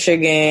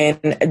Michigan.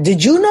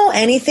 Did you know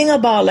anything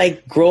about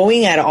like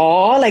growing at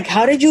all? Like,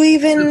 how did you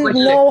even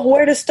know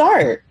where to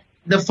start?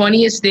 The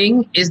funniest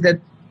thing is that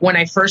when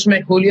I first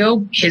met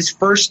Julio, his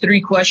first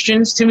 3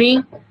 questions to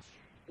me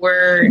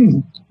were,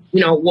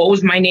 what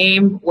was my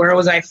name? Where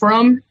was I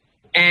from?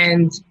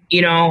 And,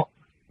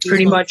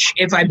 pretty much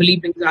if I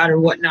believed in God or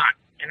whatnot.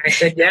 And I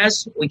said,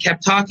 yes. We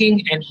kept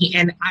talking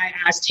and I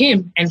asked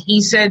him and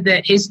he said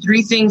that his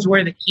 3 things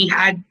were that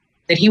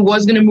he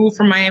was going to move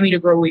from Miami to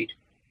grow weed.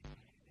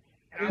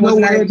 No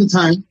way at the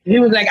time. He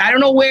was like, I don't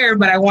know where,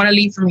 but I want to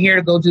leave from here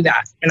to go do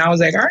that. And I was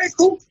like, all right,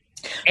 cool.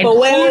 And but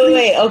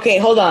wait. Okay,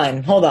 hold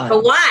on.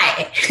 But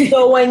why?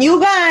 So when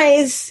you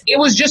guys... It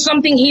was just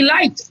something he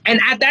liked. And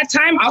at that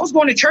time, I was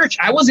going to church.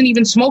 I wasn't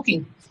even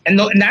smoking. And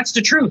that's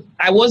the truth.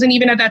 I wasn't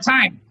even at that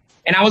time.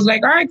 And I was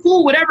like, all right,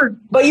 cool, whatever.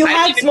 But you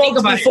had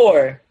smoked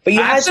before. But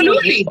you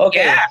absolutely.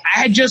 Okay. Yeah,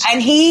 I had just...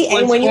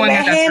 And when you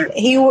met him,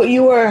 you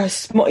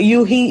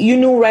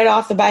knew right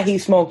off the bat he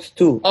smoked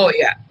too. Oh,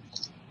 yeah.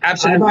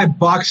 Absolutely. I buy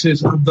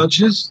boxes of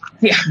Dutches.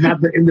 Yeah. Not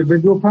the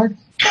individual packs.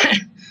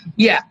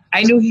 Yeah,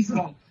 I knew he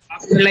smoked.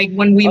 Like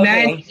when we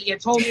met, he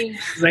had told me, I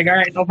was like, all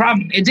right, no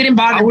problem. It didn't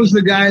bother me. I was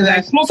the guy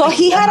that smoked. So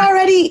he had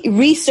already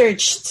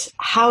researched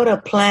how to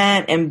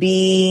plant and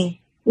be...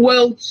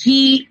 Well,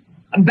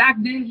 back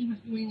then he was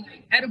doing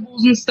like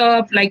edibles and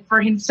stuff, like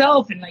for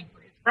himself and like for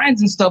his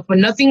friends and stuff, but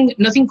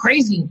nothing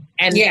crazy.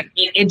 And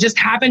it just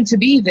happened to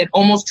be that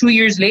almost 2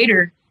 years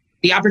later,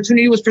 the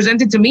opportunity was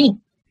presented to me.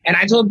 And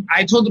I told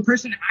the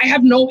person, I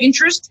have no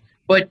interest,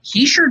 but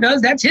he sure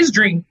does. That's his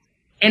dream.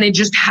 And it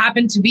just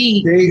happened to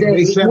be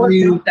they sent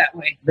me that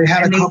way. They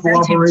had a couple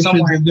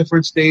operations in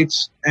different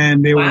states,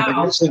 and they were like,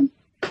 listen,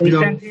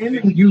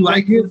 if you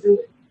like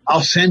it, I'll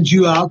send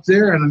you out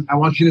there, and I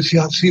want you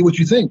to see what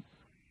you think.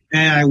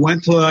 And I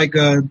went to like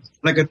a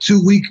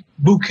 2-week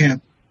boot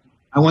camp.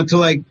 I went to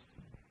like,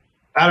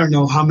 I don't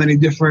know how many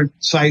different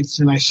sites,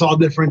 and I saw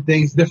different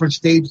things, different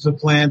stages of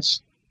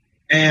plants,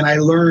 and I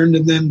learned.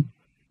 And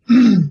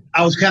then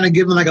I was kind of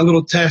given like a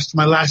little test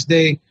my last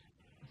day.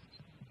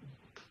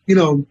 I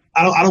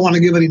don't want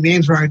to give any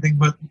names or anything,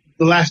 but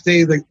the last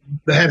day, the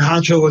head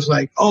honcho was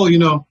like, oh,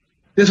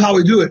 this is how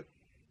we do it.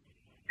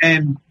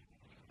 And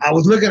I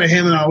was looking at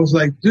him and I was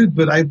like, dude,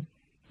 but I've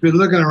been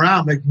looking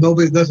around, like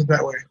nobody does it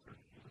that way.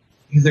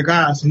 He's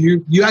like, so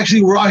you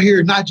actually were out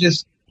here, not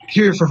just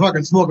here for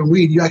fucking smoking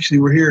weed. You actually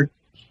were here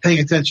paying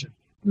attention.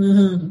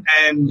 Mm-hmm.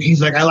 And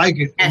he's like, I like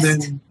it. Yes.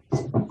 And then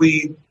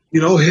we,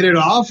 hit it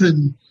off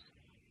and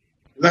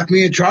left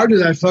me in charge of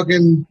that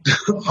fucking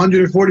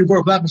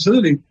 144 plant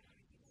facility.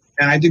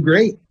 And I did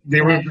great.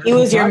 He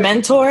was your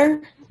mentor?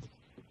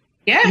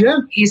 Yeah.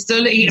 He's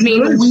still, we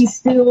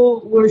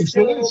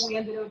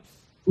ended up,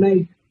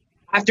 like,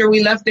 after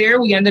we left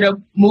there, we ended up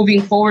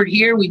moving forward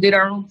here. We did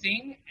our own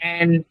thing.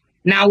 And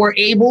now we're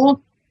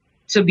able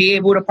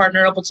to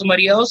partner up with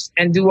somebody else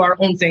and do our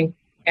own thing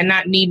and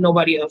not need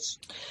nobody else.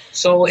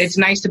 So it's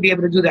nice to be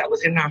able to do that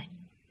with him now.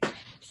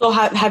 So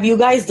have you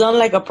guys done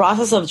like a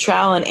process of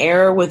trial and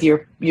error with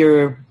your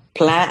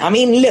plant? I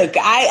mean, look,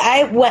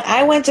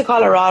 I went to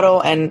Colorado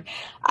and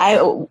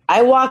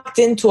I walked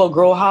into a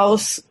grow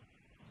house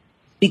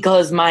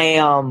because my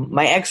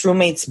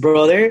ex-roommate's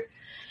brother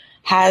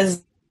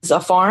has a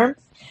farm,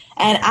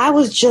 and I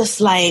was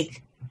just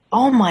like,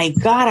 oh my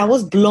God, I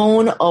was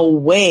blown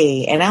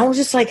away. And I was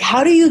just like,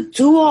 how do you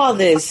do all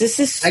this? This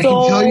is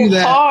so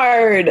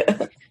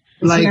hard.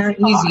 Like,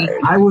 easy.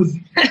 I was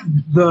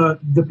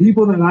the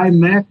people that I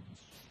met,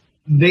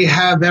 they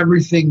have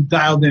everything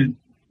dialed in.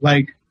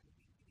 Like,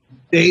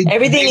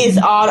 everything is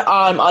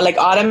like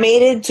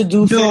automated to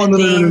do certain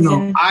things.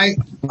 No.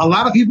 A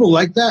lot of people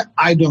like that.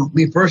 I don't.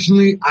 Me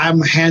personally,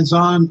 I'm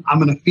hands-on. I'm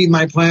going to feed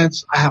my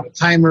plants. I have a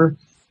timer.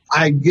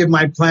 I give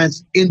my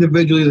plants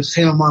individually the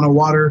same amount of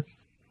water.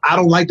 I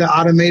don't like the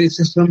automated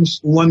systems.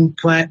 One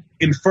plant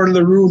in front of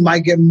the room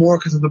might get more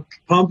because of the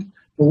pump,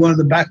 but one in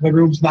the back of the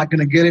room is not going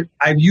to get it.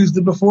 I've used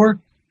it before,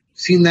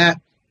 seen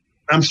that.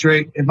 I'm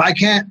straight. If I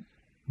can't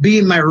be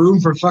in my room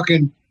for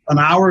fucking an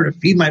hour to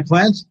feed my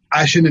plants,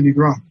 I shouldn't be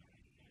growing.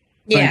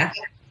 Yeah.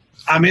 Like,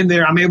 I'm in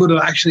there. I'm able to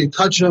actually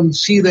touch them,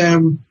 see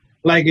them.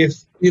 Like if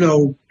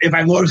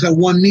I notice that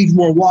one needs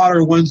more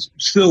water, one's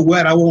still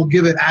wet, I won't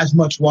give it as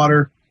much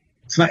water.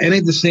 It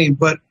ain't the same.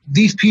 But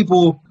these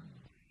people,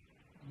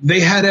 they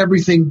had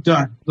everything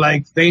done.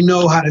 Like they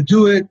know how to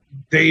do it.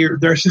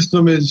 Their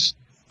system is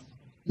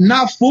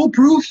not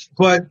foolproof,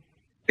 but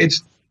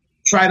it's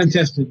tried and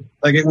tested.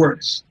 Like it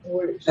works.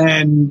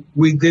 And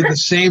we did the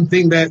same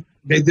thing that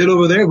they did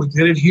over there, we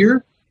did it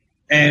here,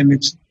 and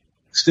it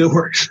still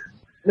works.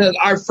 Look,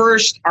 our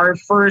first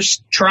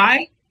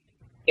try,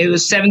 it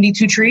was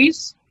 72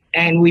 trees,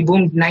 and we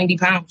boomed 90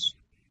 pounds.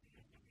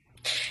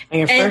 And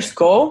your first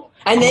goal,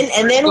 and then,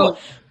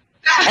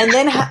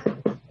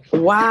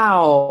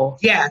 wow.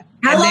 Yeah.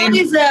 How long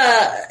does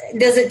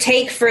it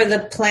take for the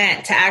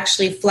plant to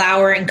actually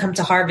flower and come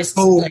to harvest?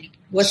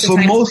 What's the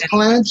time?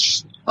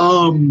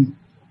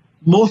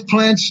 Most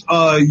plants,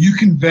 you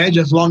can veg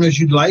as long as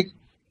you'd like.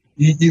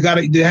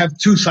 They have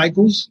 2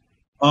 cycles,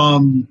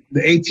 the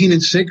 18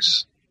 and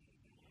 6.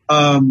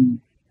 I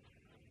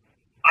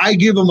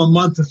give them a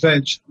month to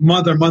veg,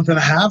 month or month and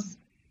a half,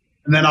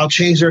 and then I'll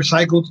change their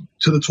cycle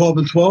to the 12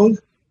 and 12.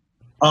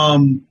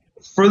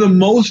 For the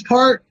most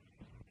part,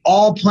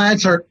 all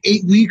plants are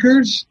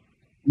 8-weekers.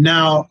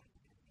 Now,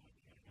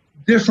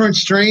 different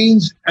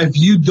strains, if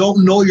you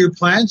don't know your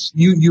plants,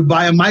 you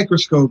buy a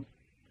microscope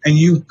and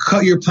you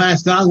cut your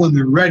plants down when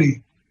they're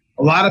ready.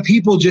 A lot of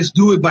people just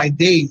do it by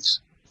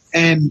days.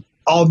 And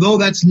although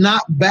that's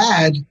not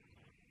bad,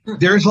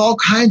 there's all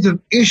kinds of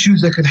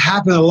issues that could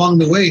happen along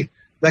the way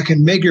that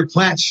can make your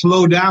plant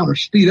slow down or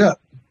speed up.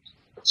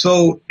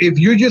 So if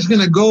you're just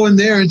going to go in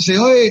there and say,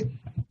 oh, hey,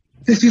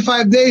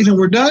 65 days and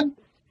we're done?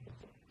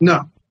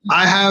 No.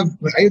 I have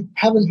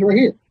it right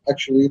here.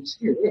 Actually, it's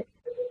here. Yeah.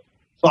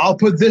 So I'll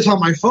put this on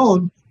my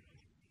phone,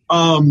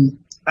 and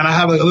I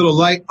have a little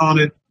light on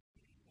it.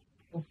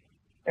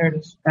 There it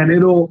is. And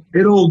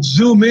it'll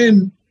zoom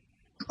in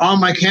on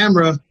my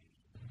camera,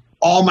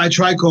 all my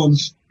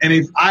trichomes. And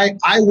if I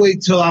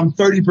wait till I'm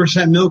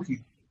 30%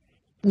 milky.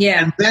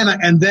 Yeah.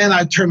 And then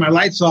I turn my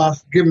lights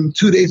off, give them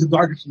 2 days of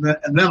darkness, and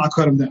then I'll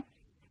cut them down.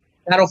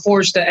 That'll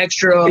force the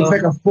extra. It's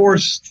like a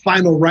forced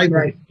final ripening.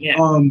 Right.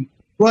 Yeah.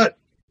 But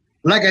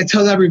like I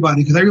tell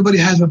everybody, because everybody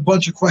has a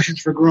bunch of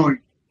questions for growing.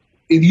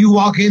 If you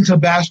walk into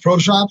Bass Pro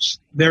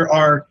Shops, there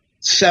are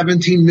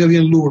 17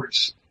 million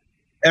lures.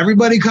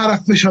 Everybody caught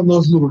a fish on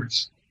those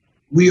lures.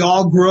 We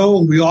all grow,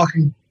 and we all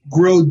can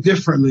grow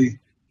differently.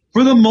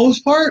 For the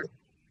most part,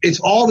 it's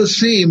all the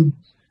same,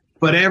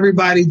 but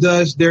everybody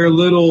does their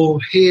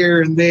little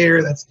here and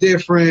there that's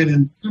different.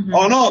 And,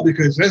 oh, no,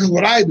 because this is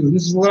what I do.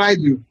 This is what I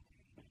do.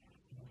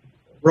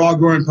 We're all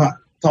growing pot.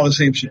 It's all the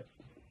same shit.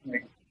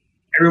 Like,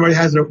 everybody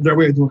has their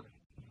way of doing it.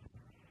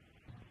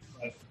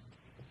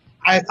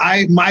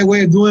 My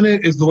way of doing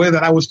it is the way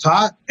that I was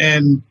taught,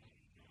 and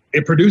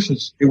it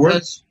produces. It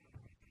works.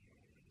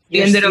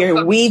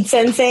 Your weed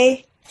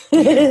sensei?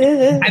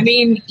 I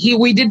mean,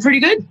 we did pretty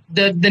good.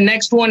 The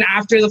next one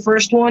after the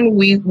first one,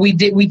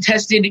 we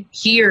tested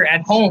here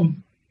at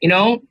home. You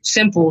know,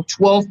 simple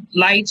 12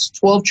 lights,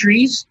 12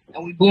 trees,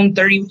 and we boomed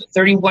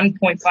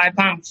 31.5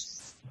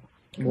 pounds.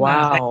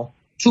 Wow.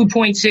 Like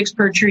 2.6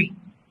 per tree.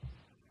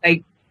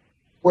 Like,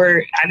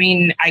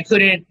 I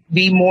couldn't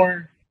be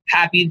more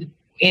happy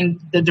in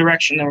the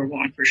direction that we're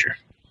going, for sure.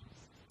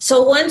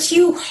 So once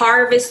you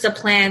harvest the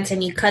plants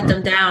and you cut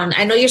them down,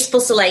 I know you're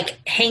supposed to like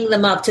hang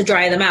them up to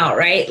dry them out,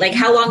 right? Like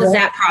how long is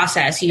that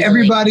process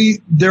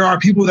usually? There are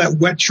people that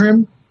wet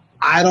trim.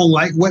 I don't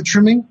like wet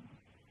trimming.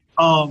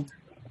 When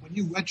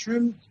you wet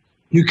trim,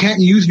 you can't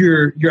use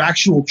your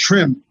actual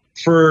trim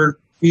for,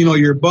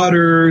 your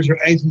butters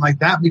or anything like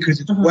that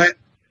because it's wet.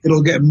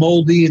 It'll get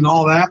moldy and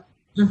all that.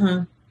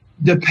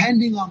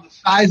 Depending on the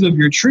size of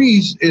your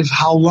trees is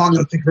how long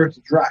it'll take for it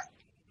to dry.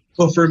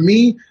 So for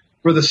me,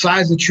 for the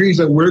size of trees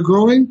that we're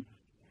growing,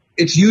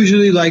 it's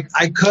usually like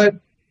I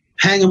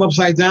hang them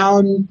upside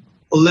down,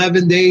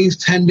 11 days,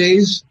 10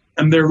 days,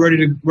 and they're ready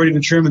to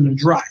trim and they're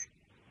dry.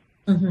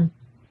 And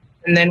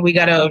then we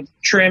got to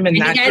trim and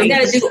you guys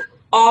got to do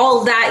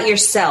all that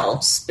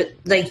yourselves. But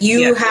like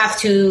you have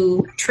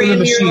to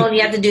trim your own,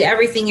 you have to do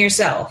everything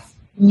yourself.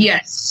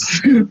 Yes.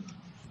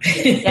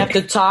 You have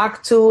to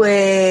talk to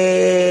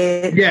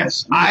it.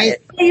 Yes, I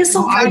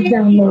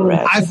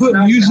I put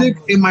music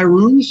in my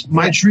rooms.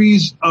 My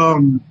trees are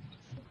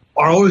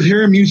always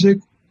hearing music.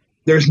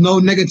 There's no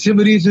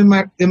negativities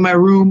in my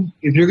room.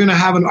 If you're gonna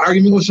have an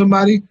argument with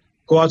somebody,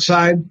 go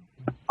outside.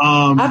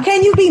 How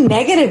can you be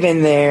negative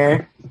in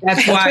there?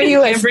 That's why you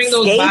can't bring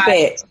those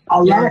vibes.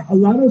 A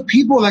lot of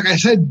people, like I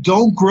said,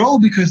 don't grow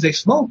because they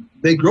smoke.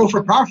 They grow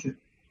for profit.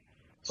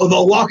 So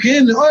they'll walk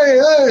in,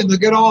 and they'll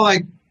get all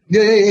like,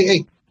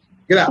 hey.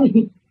 Get out. I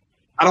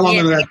don't want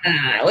none of that.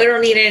 We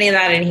don't need any of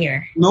that in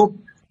here. Nope.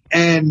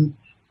 And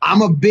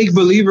I'm a big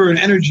believer in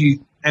energy.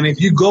 And if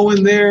you go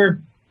in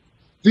there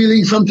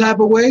feeling some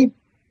type of way,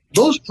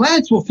 those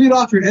plants will feed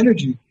off your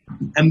energy.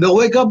 And they'll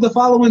wake up the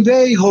following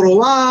day, or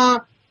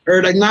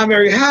like not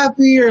very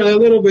happy, or a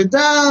little bit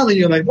down. And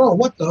you're like, oh,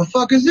 what the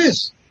fuck is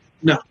this?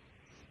 No.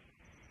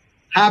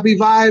 Happy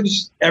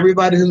vibes.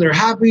 Everybody's in there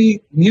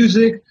happy.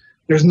 Music.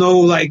 There's no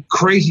like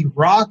crazy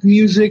rock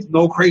music,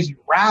 no crazy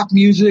rap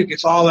music.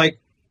 It's all like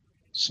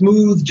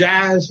smooth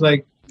jazz,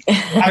 like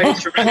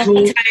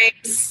instrumental.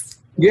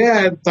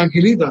 Yeah,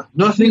 tranquilita.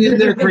 Nothing in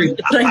there crazy.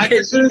 I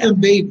consider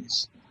them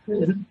babies.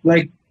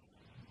 Like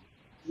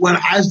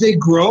as they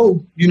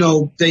grow,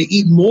 they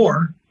eat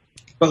more.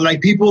 But like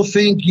people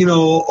think, I'm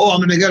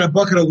gonna get a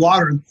bucket of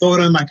water and throw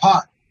it in my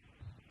pot.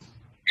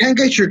 can't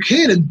get your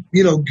kid and,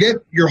 get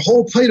your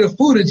whole plate of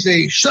food and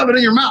say, shove it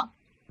in your mouth.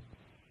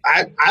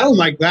 I don't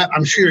like that.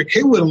 I'm sure your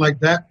kid wouldn't like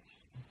that.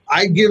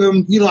 I give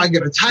him, I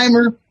get a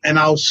timer and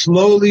I'll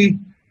slowly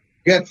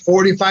get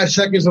 45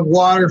 seconds of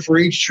water for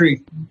each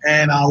tree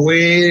and I'll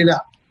wait it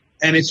out.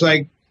 And it's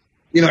like,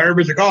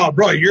 everybody's like, oh,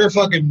 bro, you're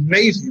fucking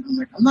lazy. I'm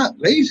like, I'm not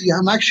lazy.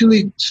 I'm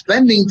actually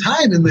spending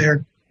time in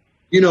there.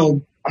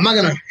 I'm not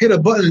going to hit a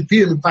button and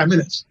feed him in 5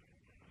 minutes.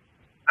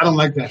 I don't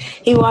like that.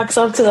 He walks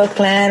up to the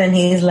clan and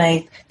he's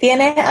like, "Tiene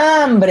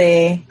hambre."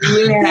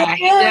 Yeah,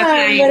 he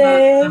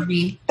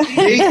definitely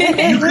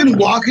You can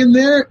walk in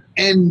there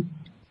and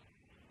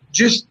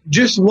just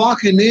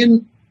walking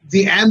in,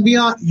 the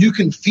ambient, you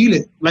can feel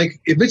it.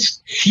 Like if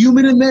it's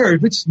humid in there,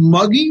 if it's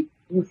muggy,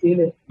 you feel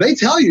it. They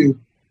tell you.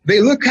 They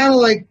look kind of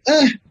like,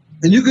 and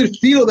you could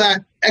feel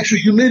that extra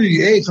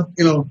humidity. Hey,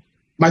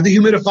 my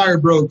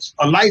dehumidifier broke.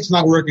 A light's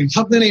not working.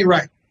 Something ain't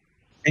right.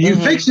 And you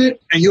fix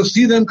it, and you'll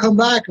see them come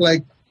back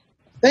like,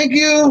 thank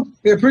you.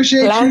 We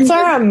appreciate Plants you.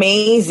 are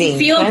amazing. You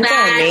feel Plants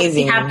bad. are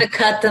amazing. You have to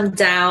cut them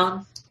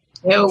down.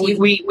 Yeah,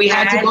 we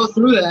had to go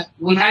through that.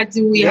 We had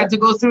to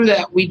go through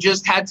that. We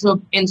just had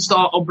to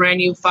install a brand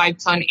new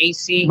 5-ton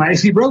AC. My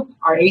AC broke.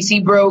 Our AC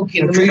broke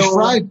in the trees middle.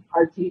 fried.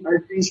 Our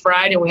trees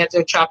fried, and we had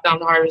to chop down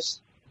the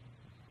harvest.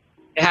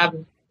 It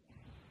happened.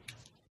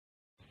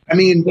 I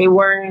mean, they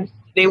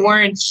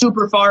weren't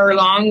super far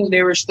along.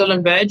 They were still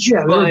in veg.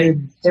 Yeah,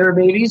 they were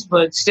babies,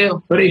 but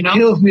still. But it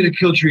kills me to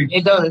kill trees.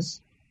 It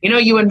does.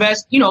 You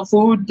invest,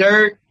 food,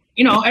 dirt,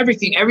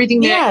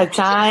 everything that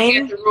time,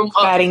 get the room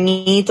up.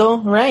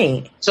 Cariñito,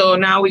 right. So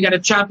now we got to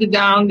chop it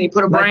down. They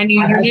put a brand new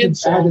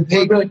unit. I had to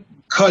take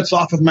cuts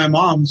off of my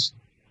mom's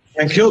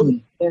and kill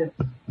them. Yeah.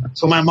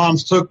 So my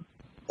mom's took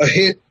a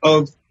hit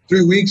of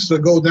 3 weeks to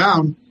go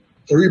down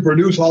to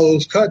reproduce all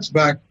those cuts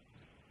back.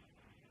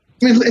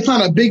 I mean, it's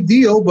not a big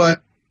deal,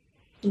 but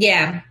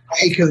yeah, I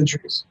hate killing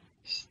trees.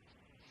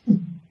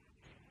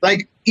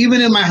 Like,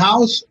 even in my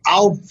house,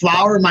 I'll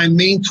flower my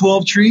main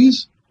 12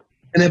 trees.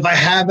 And if I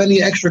have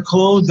any extra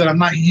clones that I'm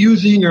not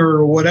using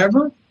or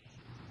whatever,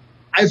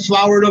 I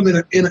flowered them in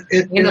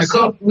a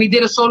cup. We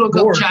did a solo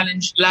cup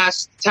challenge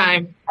last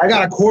time. I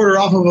got a quarter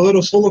off of a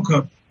little solo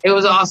cup. It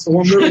was awesome.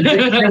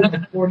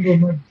 It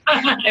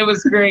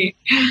was great.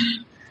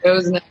 It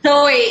was nice.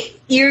 So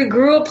wait, you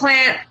grew a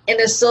plant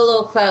in a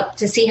solo cup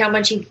to see how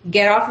much you could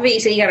get off of it? You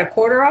said you got a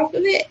quarter off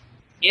of it?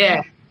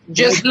 Yeah.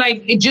 Just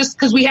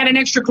because we had an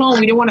extra clone,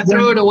 we didn't want to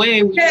throw it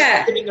away. We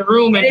just put it in the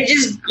room and it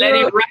just let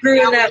it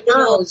grew in that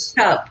little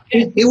cup.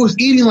 It was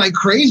eating like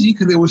crazy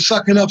because it was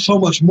sucking up so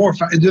much more.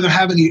 It didn't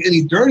have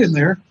any dirt in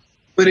there,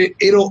 but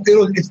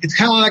it's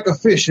kind of like a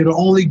fish. It'll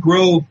only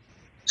grow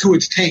to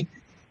its tank.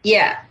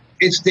 Yeah.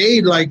 It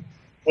stayed like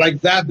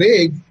that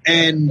big,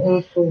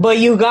 and but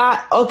you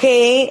got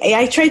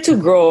I tried to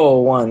grow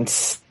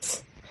once,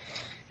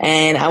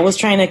 and I was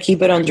trying to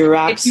keep it under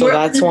wraps, so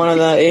that's one of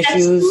the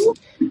issues.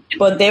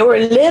 But they were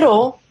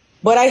little,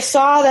 but I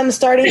saw them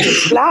starting to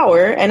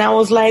flower, and I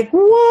was like,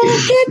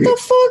 "Whoa, get the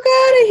fuck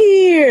out of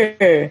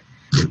here!"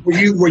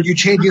 Were you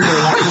changing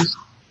their lights?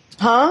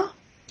 Huh?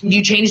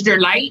 You changed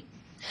their light?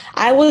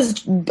 I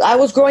was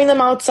growing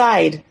them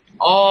outside.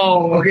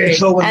 Oh, okay.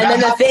 So and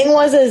then the thing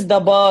is the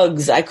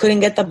bugs. I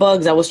couldn't get the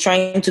bugs. I was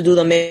trying to do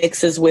the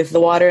mixes with the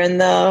water and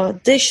the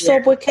dish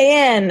soap with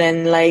cayenne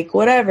and like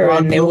whatever,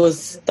 and it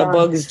was the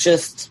bugs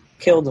just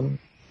killed them.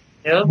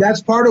 Yep.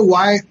 That's part of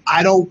why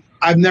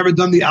I've never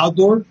done the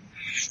outdoor.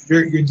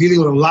 You're dealing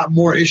with a lot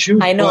more issues.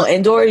 I know.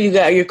 Indoor,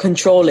 you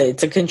control it.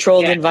 It's a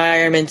controlled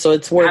environment, so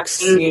it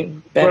works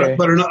better.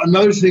 But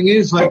another thing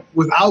is, like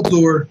with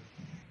outdoor,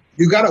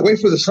 you gotta wait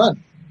for the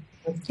sun.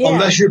 Yeah.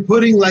 Unless you're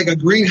putting like a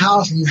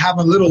greenhouse and you have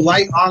a little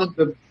light on it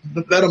to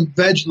let them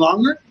veg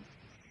longer.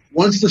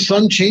 Once the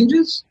sun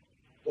changes,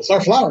 they'll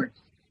start flowering,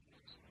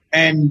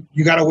 and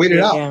you gotta wait it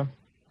out. Yeah.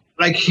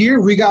 Like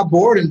here, we got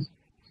bored and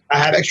I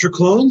had extra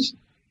clones.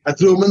 I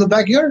threw them in the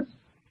backyard.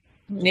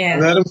 Yeah. I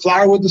let them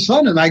flower with the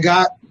sun, and I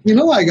got I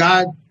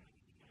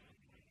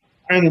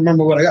don't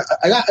remember what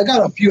I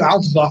got a few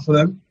ounces off of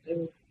them,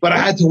 but I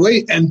had to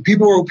wait, and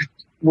people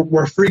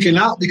were freaking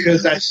out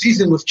because that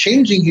season was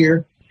changing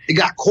here. It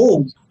got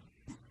cold,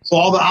 so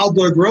all the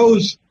outdoor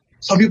grows.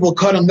 Some people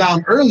cut them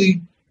down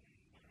early.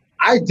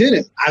 I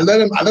didn't. I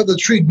let the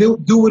tree do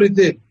what it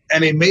did,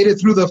 and they made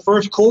it through the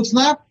first cold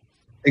snap.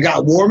 It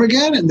got warm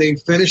again, and they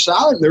finished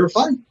out, and they were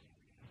fine.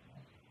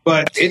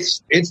 But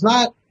it's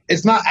not.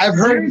 I've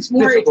heard it's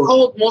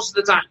cold most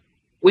of the time.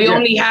 We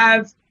only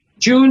have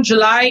June,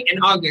 July,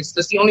 and August.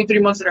 That's the only 3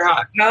 months that are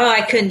hot. No,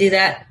 I couldn't do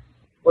that.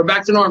 We're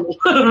back to normal.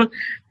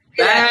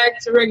 Back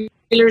to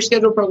regular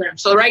scheduled program.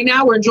 So right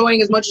now we're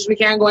enjoying as much as we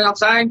can going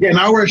outside. Yeah,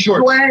 now we're in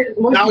shorts.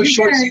 Now it's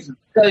short season.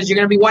 Because you're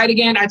going to be white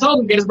again. I told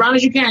them, get as brown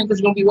as you can because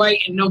you're going to be white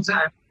in no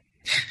time.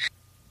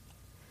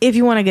 If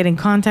you want to get in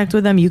contact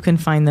with them, you can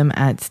find them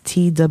at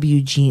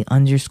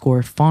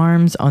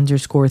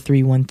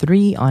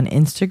TWG_farms_313 on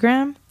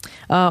Instagram.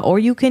 Or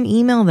you can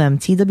email them,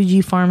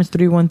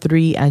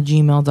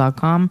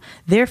 twgfarms313@gmail.com.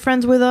 They're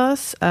friends with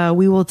us.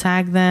 We will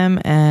tag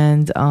them,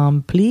 and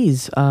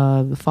please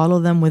follow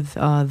them with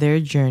their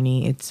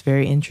journey. It's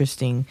very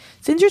interesting.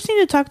 It's interesting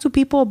to talk to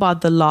people about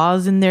the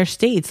laws in their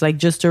states, like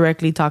just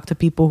directly talk to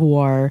people who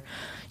are,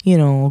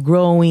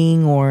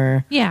 growing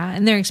or... Yeah,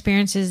 and their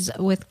experiences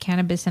with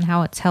cannabis and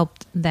how it's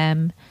helped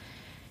them.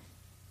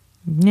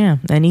 Yeah,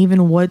 and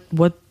even what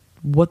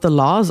the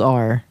laws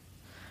are.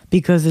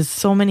 Because it's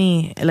so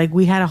many, like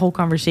we had a whole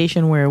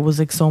conversation where it was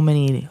like so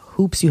many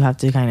hoops you have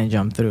to kind of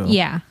jump through.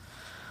 Yeah.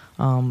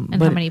 And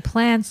how many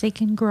plants they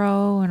can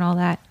grow and all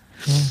that.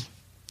 Yeah,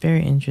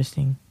 very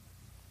interesting.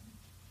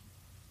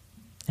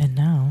 And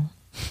now,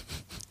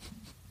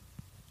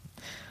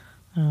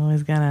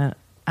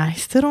 I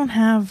still don't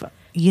have,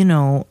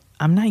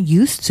 I'm not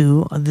used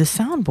to the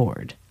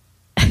soundboard.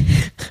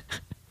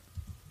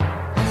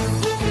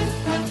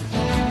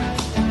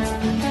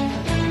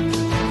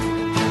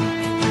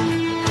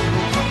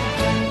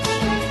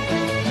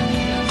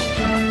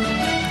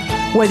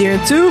 With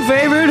your two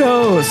favorite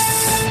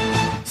hosts,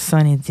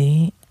 Sunny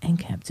D and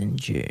Captain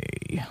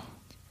J.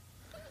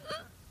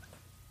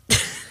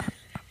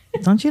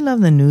 Don't you love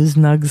the News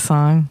Nugs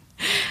song?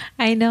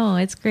 I know.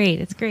 It's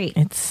great. It's great.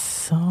 It's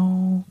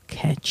so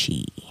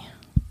catchy.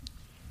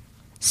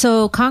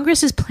 So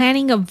Congress is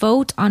planning a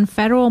vote on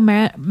federal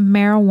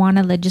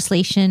marijuana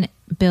legislation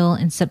bill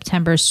in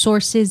September.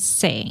 Sources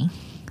say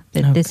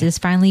that this is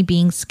finally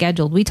being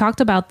scheduled. We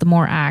talked about the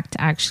MORE Act,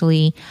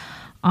 actually,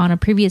 on a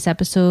previous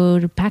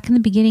episode back in the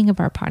beginning of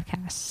our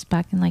podcast,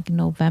 back in like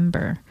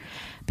November,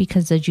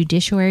 because the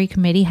Judiciary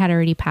Committee had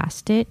already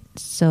passed it.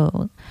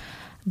 So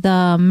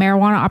the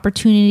Marijuana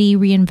Opportunity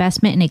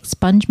Reinvestment and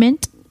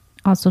Expungement,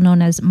 also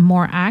known as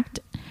MORE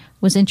Act,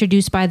 was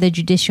introduced by the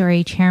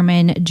Judiciary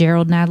Chairman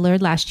Gerald Nadler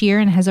last year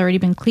and has already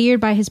been cleared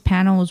by his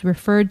panel, was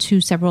referred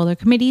to several other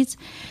committees.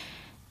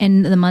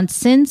 In the months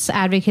since,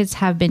 advocates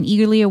have been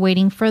eagerly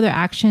awaiting further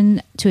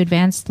action to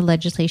advance the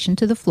legislation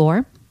to the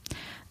floor.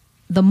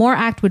 The MORE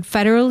Act would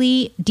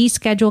federally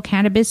deschedule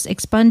cannabis,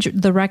 expunge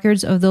the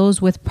records of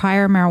those with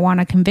prior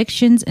marijuana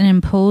convictions, and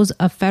impose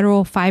a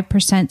federal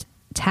 5%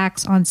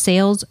 tax on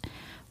sales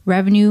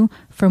revenue,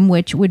 from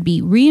which would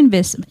be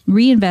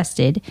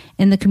reinvested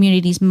in the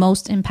communities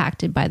most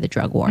impacted by the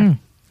drug war.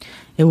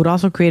 It would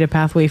also create a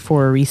pathway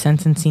for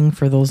resentencing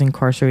for those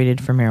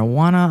incarcerated for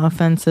marijuana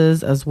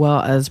offenses, as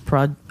well as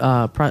protect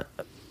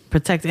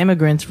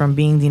immigrants from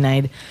being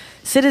denied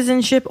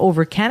citizenship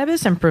over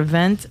cannabis and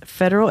prevent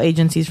federal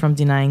agencies from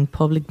denying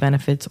public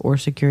benefits or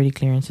security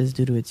clearances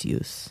due to its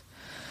use.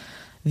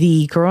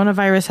 The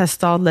coronavirus has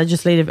stalled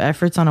legislative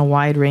efforts on a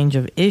wide range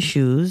of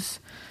issues.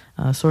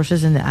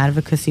 Sources in the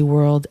advocacy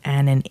world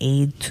and an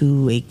aide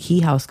to a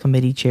Key House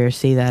committee chair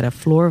say that a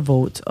floor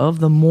vote of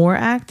the MORE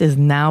Act is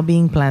now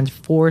being planned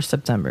for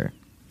September.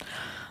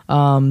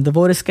 The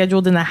vote is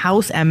scheduled in the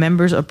House and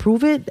members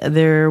approve it.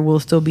 There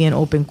will still be an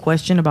open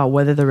question about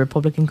whether the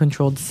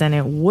Republican-controlled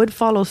Senate would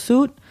follow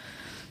suit.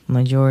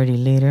 Majority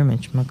Leader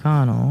Mitch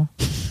McConnell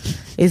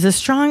is a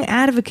strong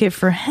advocate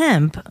for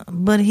hemp,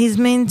 but he's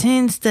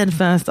maintained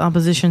steadfast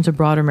opposition to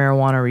broader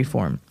marijuana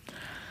reform.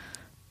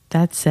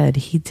 That said,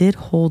 he did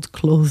hold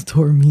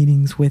closed-door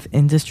meetings with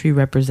industry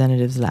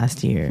representatives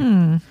last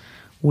year,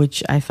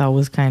 which I thought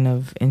was kind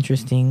of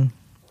interesting.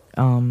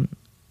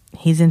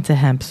 He's into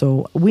hemp,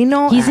 so we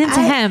know he's into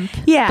hemp.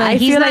 Yeah, but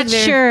he's not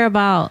sure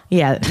about.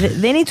 Yeah,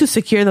 they need to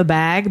secure the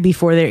bag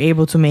before they're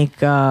able to make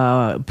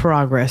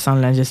progress on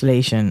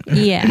legislation.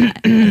 Yeah,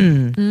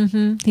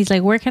 He's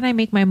like, where can I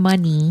make my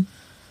money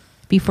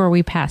before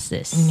we pass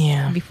this?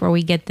 Yeah, before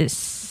we get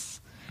this.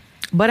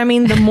 But I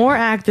mean, the MORE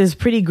Act is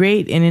pretty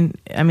great, and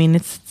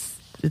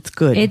it's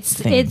good.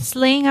 It's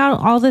laying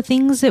out all the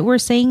things that we're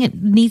saying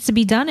it needs to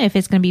be done if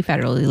it's going to be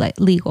federally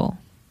legal.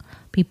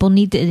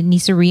 It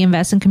needs to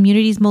reinvest in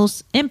communities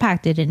most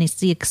impacted. It needs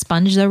to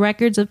expunge the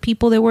records of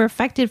people that were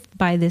affected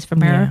by this for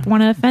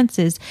marijuana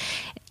offenses.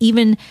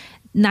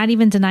 Not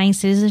even denying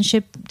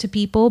citizenship to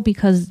people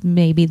because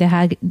maybe they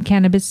had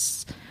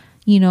cannabis,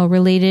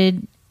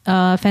 related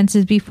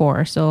offenses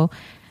before. So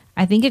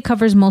I think it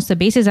covers most of the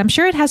bases. I'm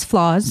sure it has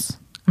flaws.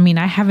 I mean,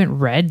 I haven't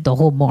read the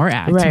whole MORE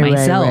Act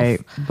myself.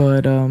 Right.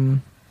 But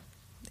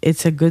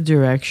it's a good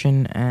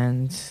direction,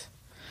 and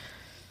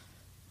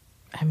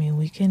I mean,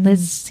 we can...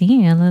 Let's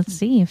see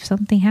if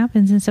something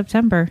happens in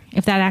September.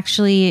 If that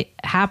actually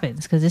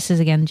happens, because this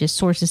is, again, just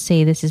sources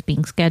say this is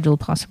being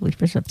scheduled possibly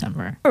for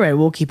September. All right,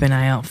 we'll keep an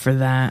eye out for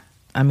that.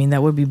 I mean,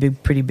 that would be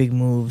pretty big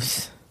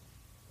moves.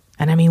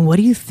 And I mean, what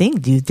do you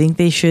think? Do you think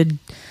they should,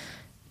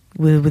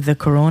 with the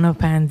corona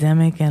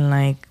pandemic and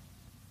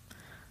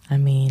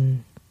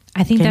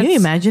I think can you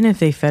imagine if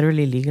they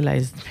federally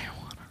legalized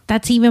marijuana?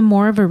 That's even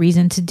more of a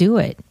reason to do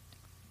it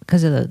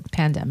because of the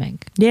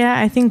pandemic. Yeah,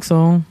 I think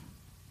so.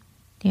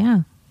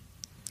 Yeah.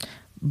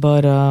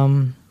 But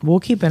we'll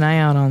keep an eye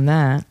out on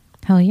that.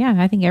 Hell yeah.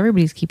 I think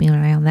everybody's keeping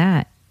an eye on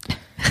that.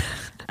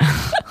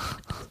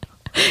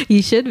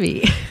 You should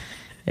be.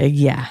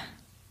 Yeah.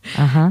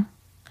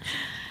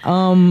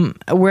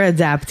 We're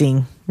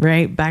adapting,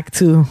 right? Back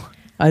to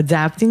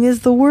adapting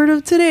is the word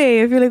of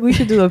today. I feel like we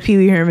should do a Pee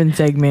Wee Herman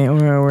segment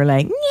where we're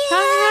like,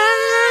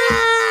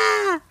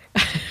 yeah.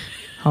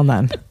 Hold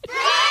on.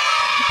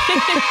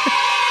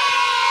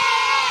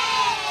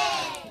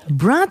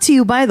 Brought to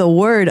you by the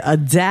word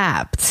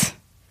adapt.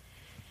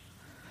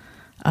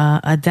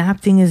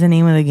 Adapting is the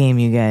name of the game,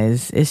 you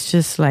guys. It's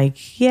just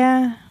like,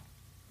 yeah,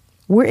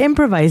 we're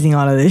improvising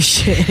all of this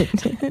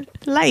shit.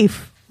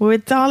 Life.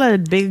 It's all a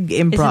big improv.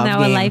 Isn't that game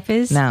what life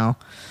is? now.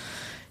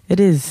 It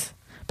is.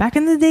 Back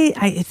in the day,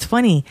 it's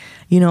funny.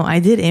 I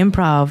did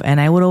improv, and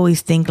I would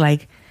always think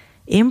like,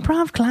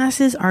 improv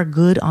classes are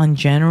good on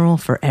general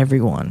for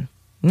everyone.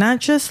 Not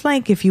just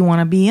like if you want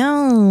to be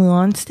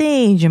on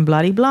stage and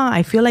blah, blah, blah.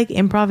 I feel like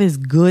improv is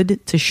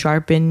good to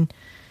sharpen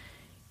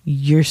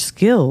your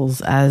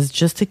skills, as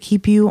just to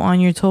keep you on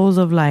your toes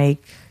of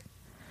like,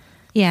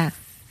 yeah,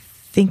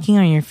 thinking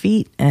on your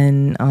feet.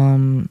 And,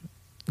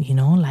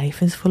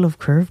 life is full of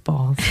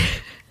curveballs.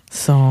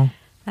 So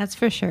that's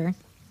for sure.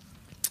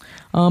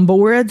 But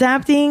we're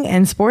adapting,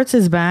 and sports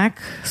is back.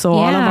 So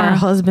all of Yeah. our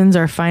husbands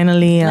are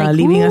finally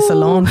leaving us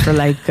alone for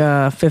like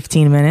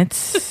 15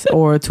 minutes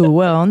or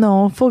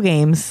full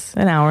games,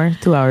 an hour,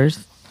 2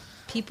 hours.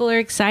 People are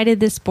excited.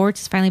 This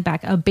sports is finally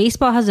back.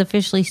 Baseball has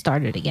officially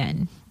started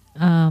again.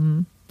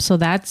 So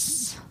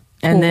that's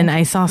And cool. then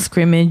I saw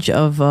scrimmage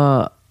of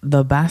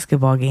the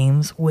basketball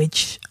games,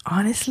 which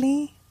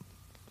honestly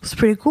was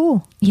pretty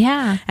cool.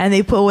 Yeah. And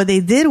what they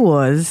did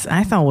was,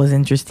 I thought was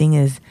interesting,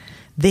 is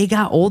they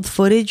got old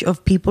footage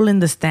of people in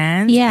the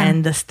stands. Yeah.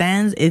 And the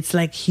stands, it's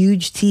like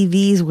huge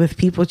TVs with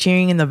people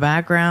cheering in the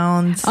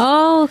background.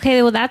 Oh,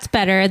 okay. Well, that's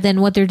better than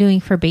what they're doing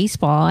for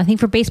baseball. I think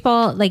for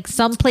baseball, like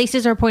some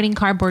places are putting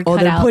cardboard cutouts.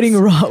 They're putting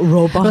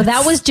robots. Well,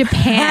 that was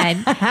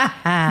Japan.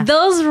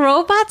 Those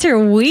robots are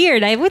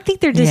weird. I would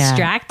think they're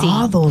distracting. Yeah,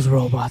 all those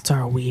robots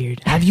are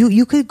weird.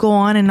 You could go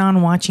on and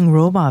on watching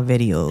robot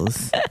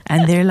videos,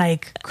 and they're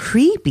like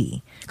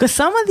creepy. Because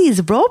some of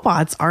these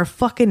robots are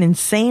fucking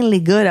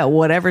insanely good at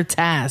whatever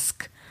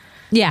task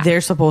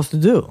they're supposed to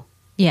do.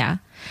 Yeah.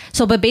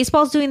 So, but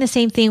baseball's doing the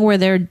same thing where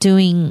they're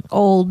doing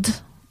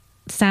old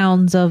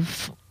sounds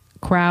of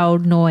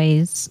crowd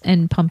noise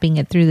and pumping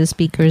it through the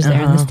speakers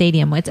there in the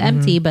stadium. It's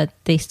empty, but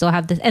they still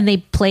have this, and they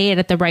play it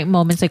at the right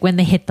moments, like when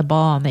they hit the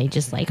ball, and they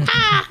just like,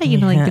 like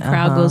the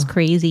crowd goes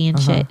crazy and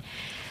shit.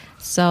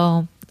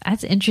 So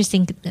that's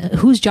interesting.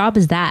 Whose job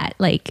is that?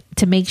 Like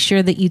to make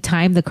sure that you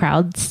time the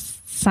crowd's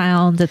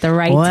sounds at the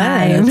right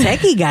time.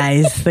 Techie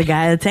guys. The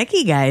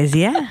techie guys,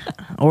 yeah.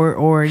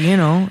 Or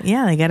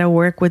they gotta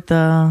work with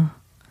that's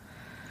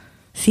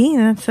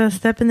a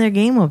step in their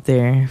game up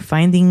there.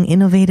 Finding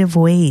innovative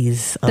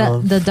ways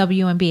of the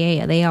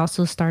WNBA, they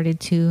also started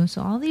too.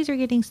 So all these are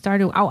getting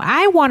started. Oh,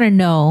 I want to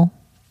know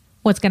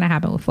what's gonna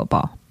happen with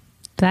football.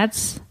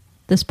 That's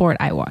the sport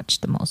I watch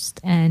the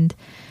most. And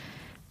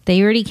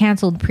they already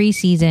canceled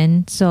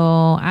preseason,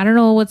 so I don't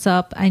know what's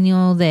up. I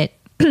know that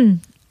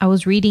I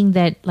was reading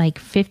that like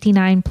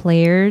 59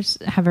 players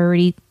have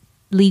already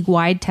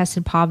league-wide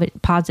tested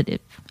positive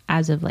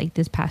as of like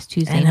this past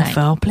Tuesday night.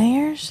 NFL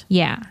players?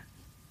 Yeah.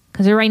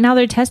 Because right now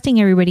they're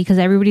testing everybody because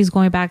everybody's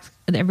going back.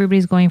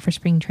 Everybody's going for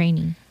spring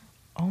training.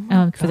 Oh my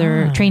God. For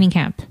their training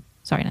camp.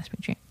 Sorry, not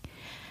spring training.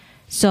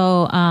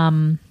 So,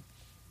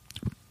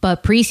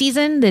 but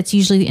preseason, that's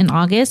usually in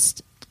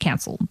August,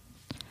 canceled.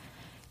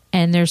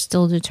 And they're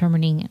still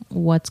determining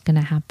what's going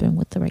to happen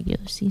with the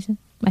regular season.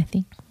 I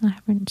think I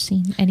haven't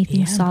seen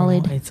anything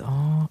solid. Bro, it's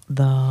all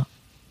the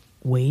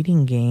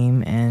waiting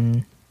game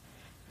and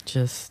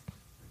just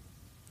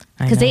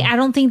because I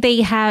don't think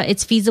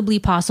it's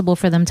feasibly possible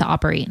for them to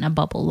operate in a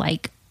bubble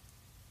like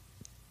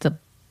the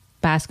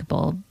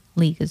basketball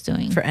league is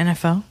doing for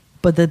NFL.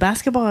 But the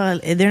basketball,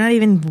 they're not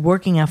even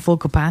working at full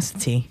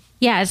capacity.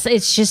 Yeah,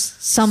 it's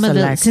just some of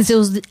the, since it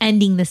was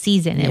ending the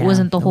season, it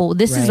wasn't the whole.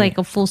 This is like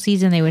a full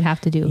season they would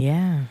have to do.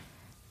 Yeah,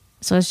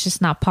 so it's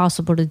just not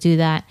possible to do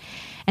that.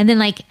 And then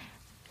like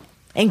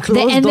and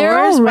closed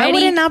doors. Why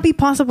would it not be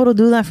possible to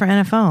do that for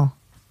NFL?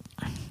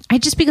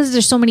 Just because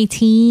there's so many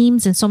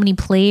teams and so many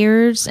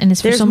players, and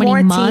it's for so many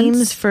months.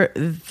 There's more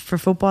teams for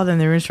football than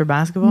there is for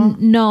basketball.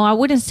 No, I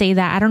wouldn't say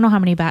that. I don't know how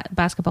many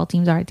basketball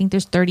teams are. I think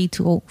there's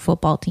 32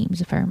 football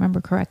teams, if I remember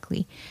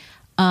correctly.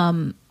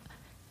 And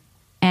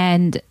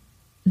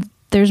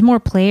there's more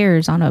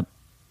players on a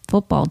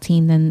football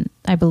team than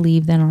I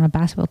believe than on a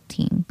basketball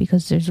team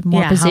because there's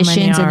more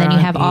positions, and then you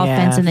have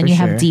offense, and then you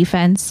have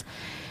defense,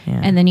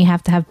 and then you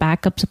have to have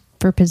backups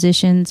for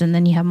positions, and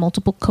then you have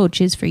multiple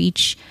coaches for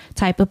each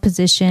type of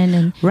position.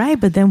 And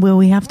but then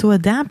we have to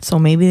adapt, so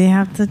maybe they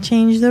have to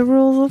change the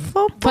rules of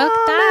football. Fuck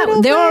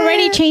that. They're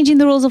already changing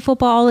the rules of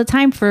football all the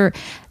time.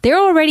 They're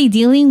already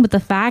dealing with the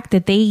fact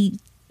that they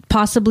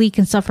possibly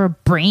can suffer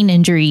brain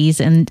injuries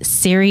and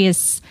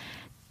serious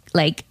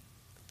like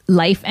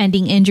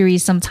life-ending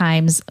injuries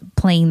sometimes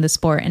playing the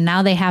sport, and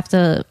now they have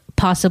to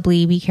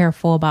possibly be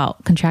careful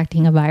about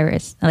contracting a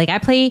virus. Like I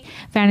play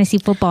fantasy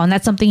football, and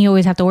that's something you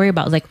always have to worry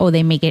about. It's like, oh,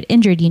 they may get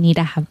injured. You need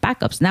to have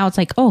backups. Now it's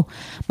like, oh,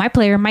 my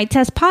player might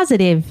test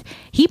positive.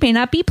 He may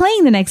not be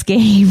playing the next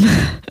game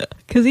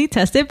because he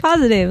tested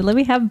positive. Let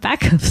me have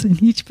backups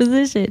in each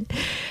position.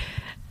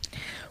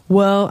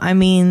 Well, I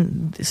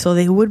mean, so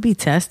they would be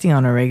testing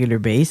on a regular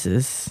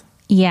basis.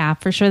 Yeah,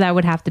 for sure. That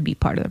would have to be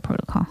part of the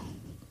protocol.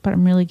 But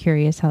I'm really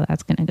curious how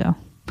that's going to go.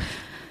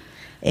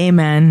 Hey,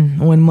 man,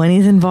 when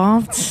money's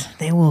involved,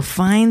 they will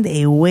find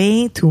a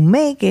way to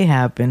make it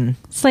happen.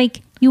 It's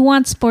like you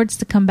want sports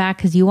to come back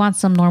because you want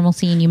some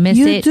normalcy and you miss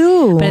You it.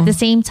 do. But at the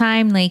same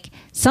time, like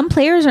some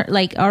players are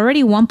like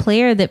already one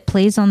player that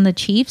plays on the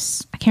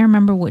Chiefs. I can't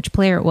remember which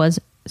player it was,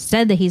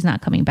 said that he's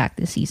not coming back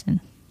this season.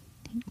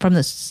 From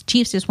the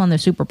Chiefs just won the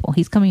Super Bowl.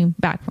 He's coming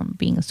back from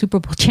being a Super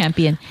Bowl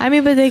champion. I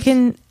mean, but they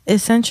can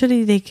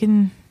essentially they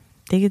could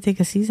take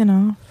a season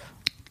off.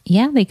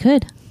 Yeah, they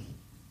could.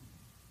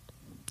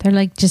 They're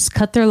like, just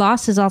cut their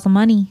losses, all the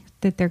money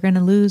that they're going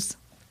to lose.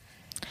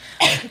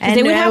 And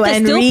they would have to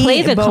still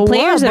play the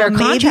players that are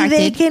contracted.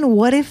 Maybe they can.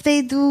 What if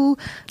they do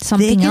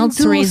something else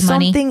to raise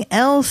money? Something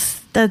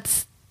else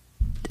that's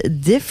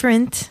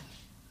different.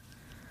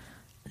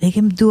 They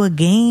can do a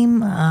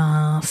game,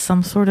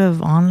 some sort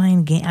of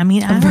online game. I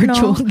mean, I don't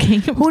virtual know. game.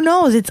 Who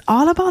knows? It's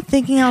all about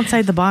thinking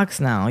outside the box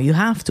now. You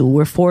have to.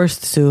 We're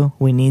forced to.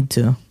 We need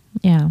to.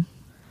 Yeah.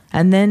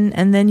 And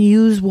then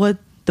use what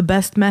the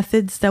best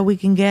methods that we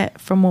can get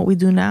from what we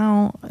do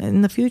now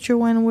in the future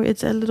when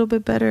it's a little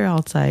bit better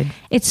outside.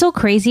 It's so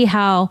crazy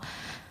how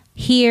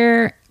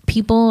here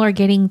people are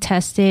getting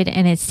tested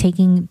and it's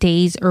taking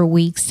days or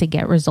weeks to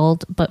get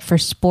results. But for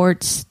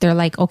sports, they're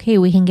like, okay,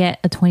 we can get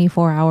a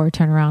 24-hour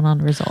turnaround on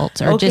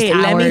results, or just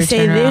hours. Let me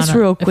say this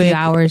real quick. A few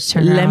hours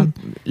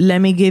turnaround. Let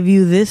me give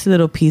you this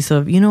little piece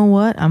of, you know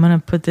what? I'm gonna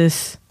put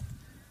this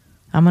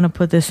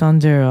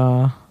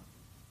under.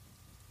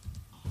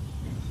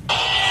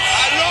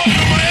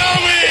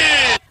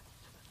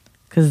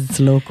 Because it's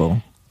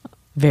local.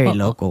 Very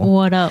local.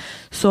 What up?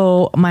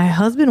 So my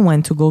husband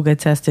went to go get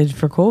tested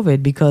for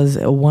COVID because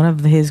one of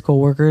his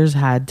coworkers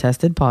had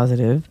tested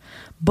positive.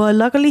 But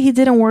luckily he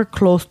didn't work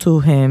close to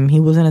him.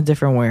 He was in a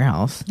different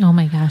warehouse. Oh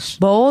my gosh.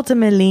 But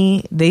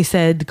ultimately, they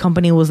said the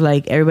company was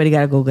like, everybody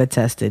got to go get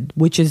tested,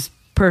 which is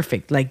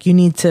perfect. Like you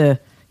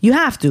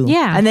have to.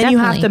 Yeah, and then definitely. you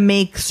have to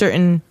make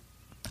certain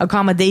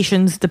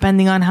accommodations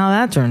depending on how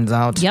that turns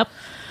out. Yep.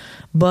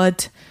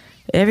 But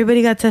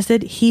everybody got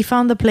tested. He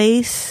found the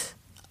place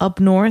up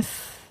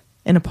north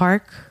in a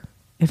park.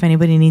 If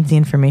anybody needs the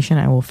information,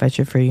 I will fetch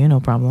it for you.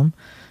 No problem.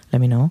 Let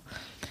me know.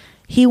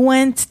 He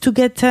went to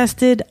get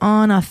tested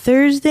on a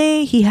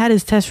Thursday. He had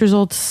his test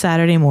results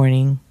Saturday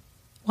morning.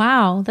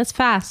 Wow, that's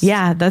fast.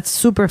 Yeah, that's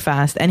super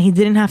fast. And he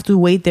didn't have to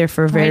wait there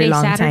for a very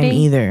long time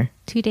either.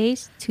 2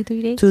 days?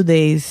 3 days? 2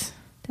 days.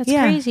 That's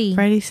crazy.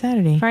 Friday,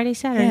 Saturday.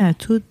 Yeah,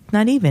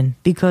 not even,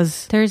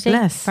 because Thursday,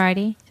 less.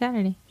 Friday,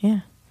 Saturday.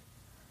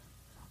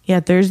 Yeah,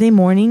 Thursday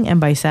morning,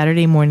 and by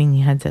Saturday morning,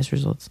 he had test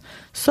results.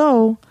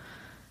 So,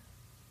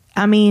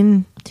 I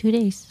mean... 2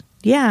 days.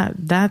 Yeah,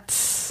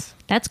 that's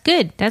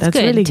good. That's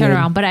good really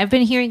turnaround. good. But I've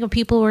been hearing of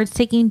people where it's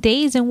taking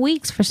days and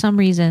weeks for some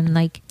reason.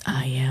 Like,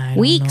 I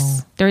weeks. don't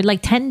know. They're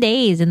like 10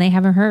 days and they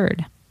haven't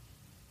heard.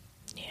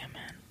 Yeah,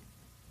 man.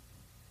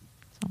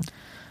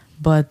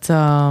 But,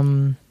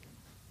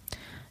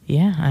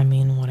 yeah, I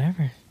mean,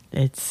 whatever.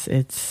 It's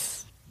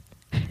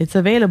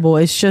available.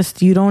 It's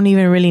just you don't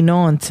even really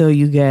know until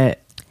you get...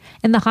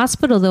 In the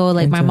hospital, though,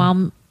 like my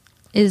mom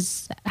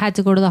had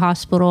to go to the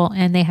hospital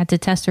and they had to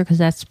test her because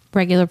that's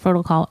regular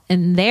protocol.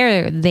 And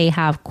there they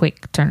have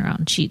quick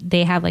turnaround.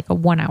 They have like a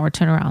 1 hour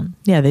turnaround.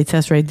 Yeah, they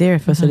test right there.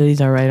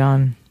 Facilities are right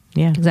on.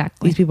 Yeah,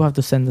 exactly. These people have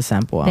to send the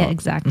sample out. Yeah,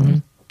 exactly.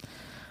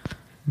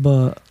 Mm-hmm.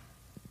 But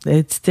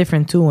it's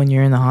different too when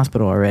you're in the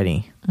hospital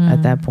already.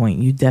 At that point,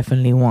 you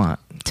definitely want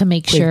to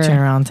make quick sure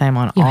turnaround time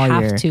on you all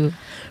have your. to.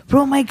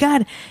 Bro, my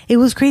God, it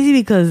was crazy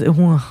because.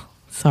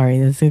 Sorry,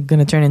 this is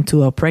gonna turn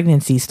into a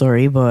pregnancy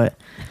story, but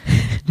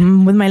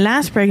with my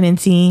last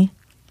pregnancy,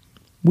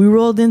 we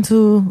rolled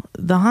into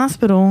the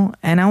hospital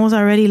and I was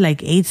already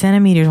like 8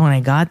 centimeters when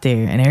I got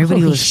there, and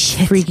everybody was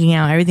freaking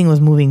out. Everything was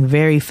moving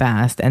very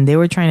fast, and they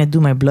were trying to do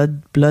my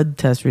blood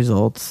test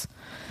results,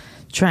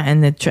 try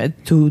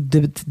to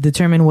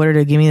determine whether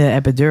to give me the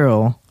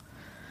epidural.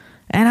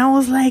 And I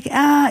was like,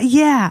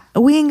 yeah,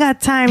 we ain't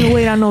got time to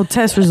wait on no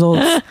test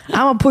results. I'm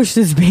gonna push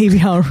this baby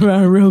out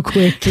real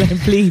quick, like,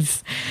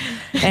 please.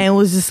 And it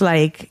was just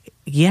like,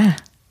 yeah,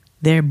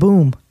 there,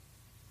 boom.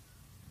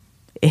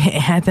 It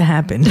had to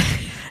happen.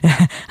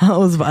 I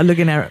was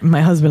looking at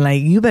my husband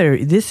like, you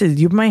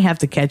might have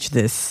to catch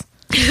this.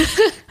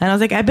 And I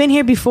was like, I've been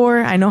here before.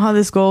 I know how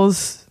this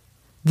goes.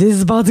 This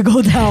is about to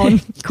go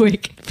down.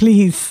 Quick,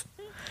 please.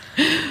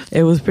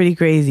 It was pretty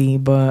crazy,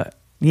 but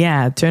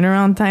yeah,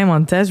 turnaround time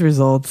on test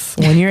results.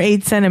 When you're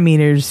 8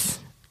 centimeters,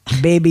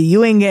 baby,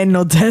 you ain't getting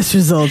no test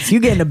results. You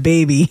getting a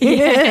baby.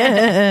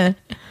 Yeah.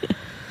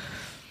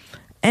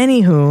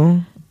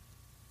 Anywho,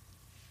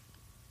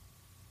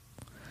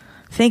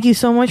 thank you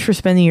so much for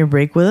spending your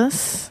break with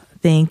us.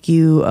 Thank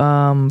you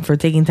for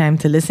taking time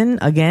to listen.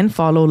 Again,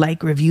 follow,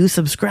 like, review,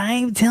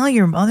 subscribe. Tell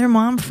your other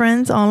mom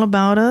friends all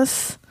about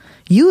us.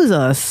 Use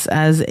us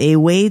as a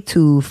way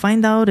to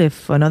find out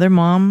if another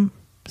mom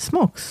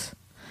smokes.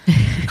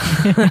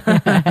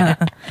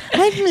 I've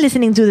been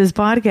listening to this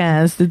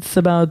podcast. It's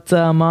about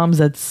moms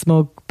that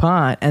smoke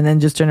pot, and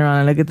then just turn around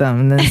and look at them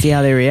and then see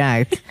how they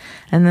react.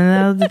 And then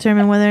that'll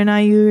determine whether or not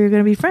you're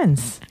going to be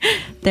friends.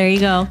 There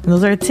you go.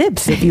 Those are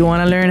tips if you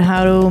want to learn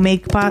how to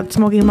make pot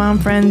smoking mom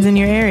friends in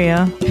your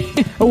area.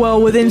 Well,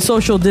 within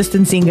social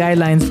distancing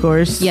guidelines, of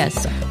course.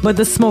 Yes. But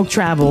the smoke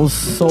travels,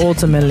 so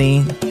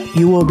ultimately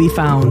you will be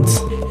found.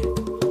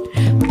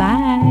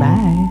 Bye.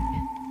 Bye.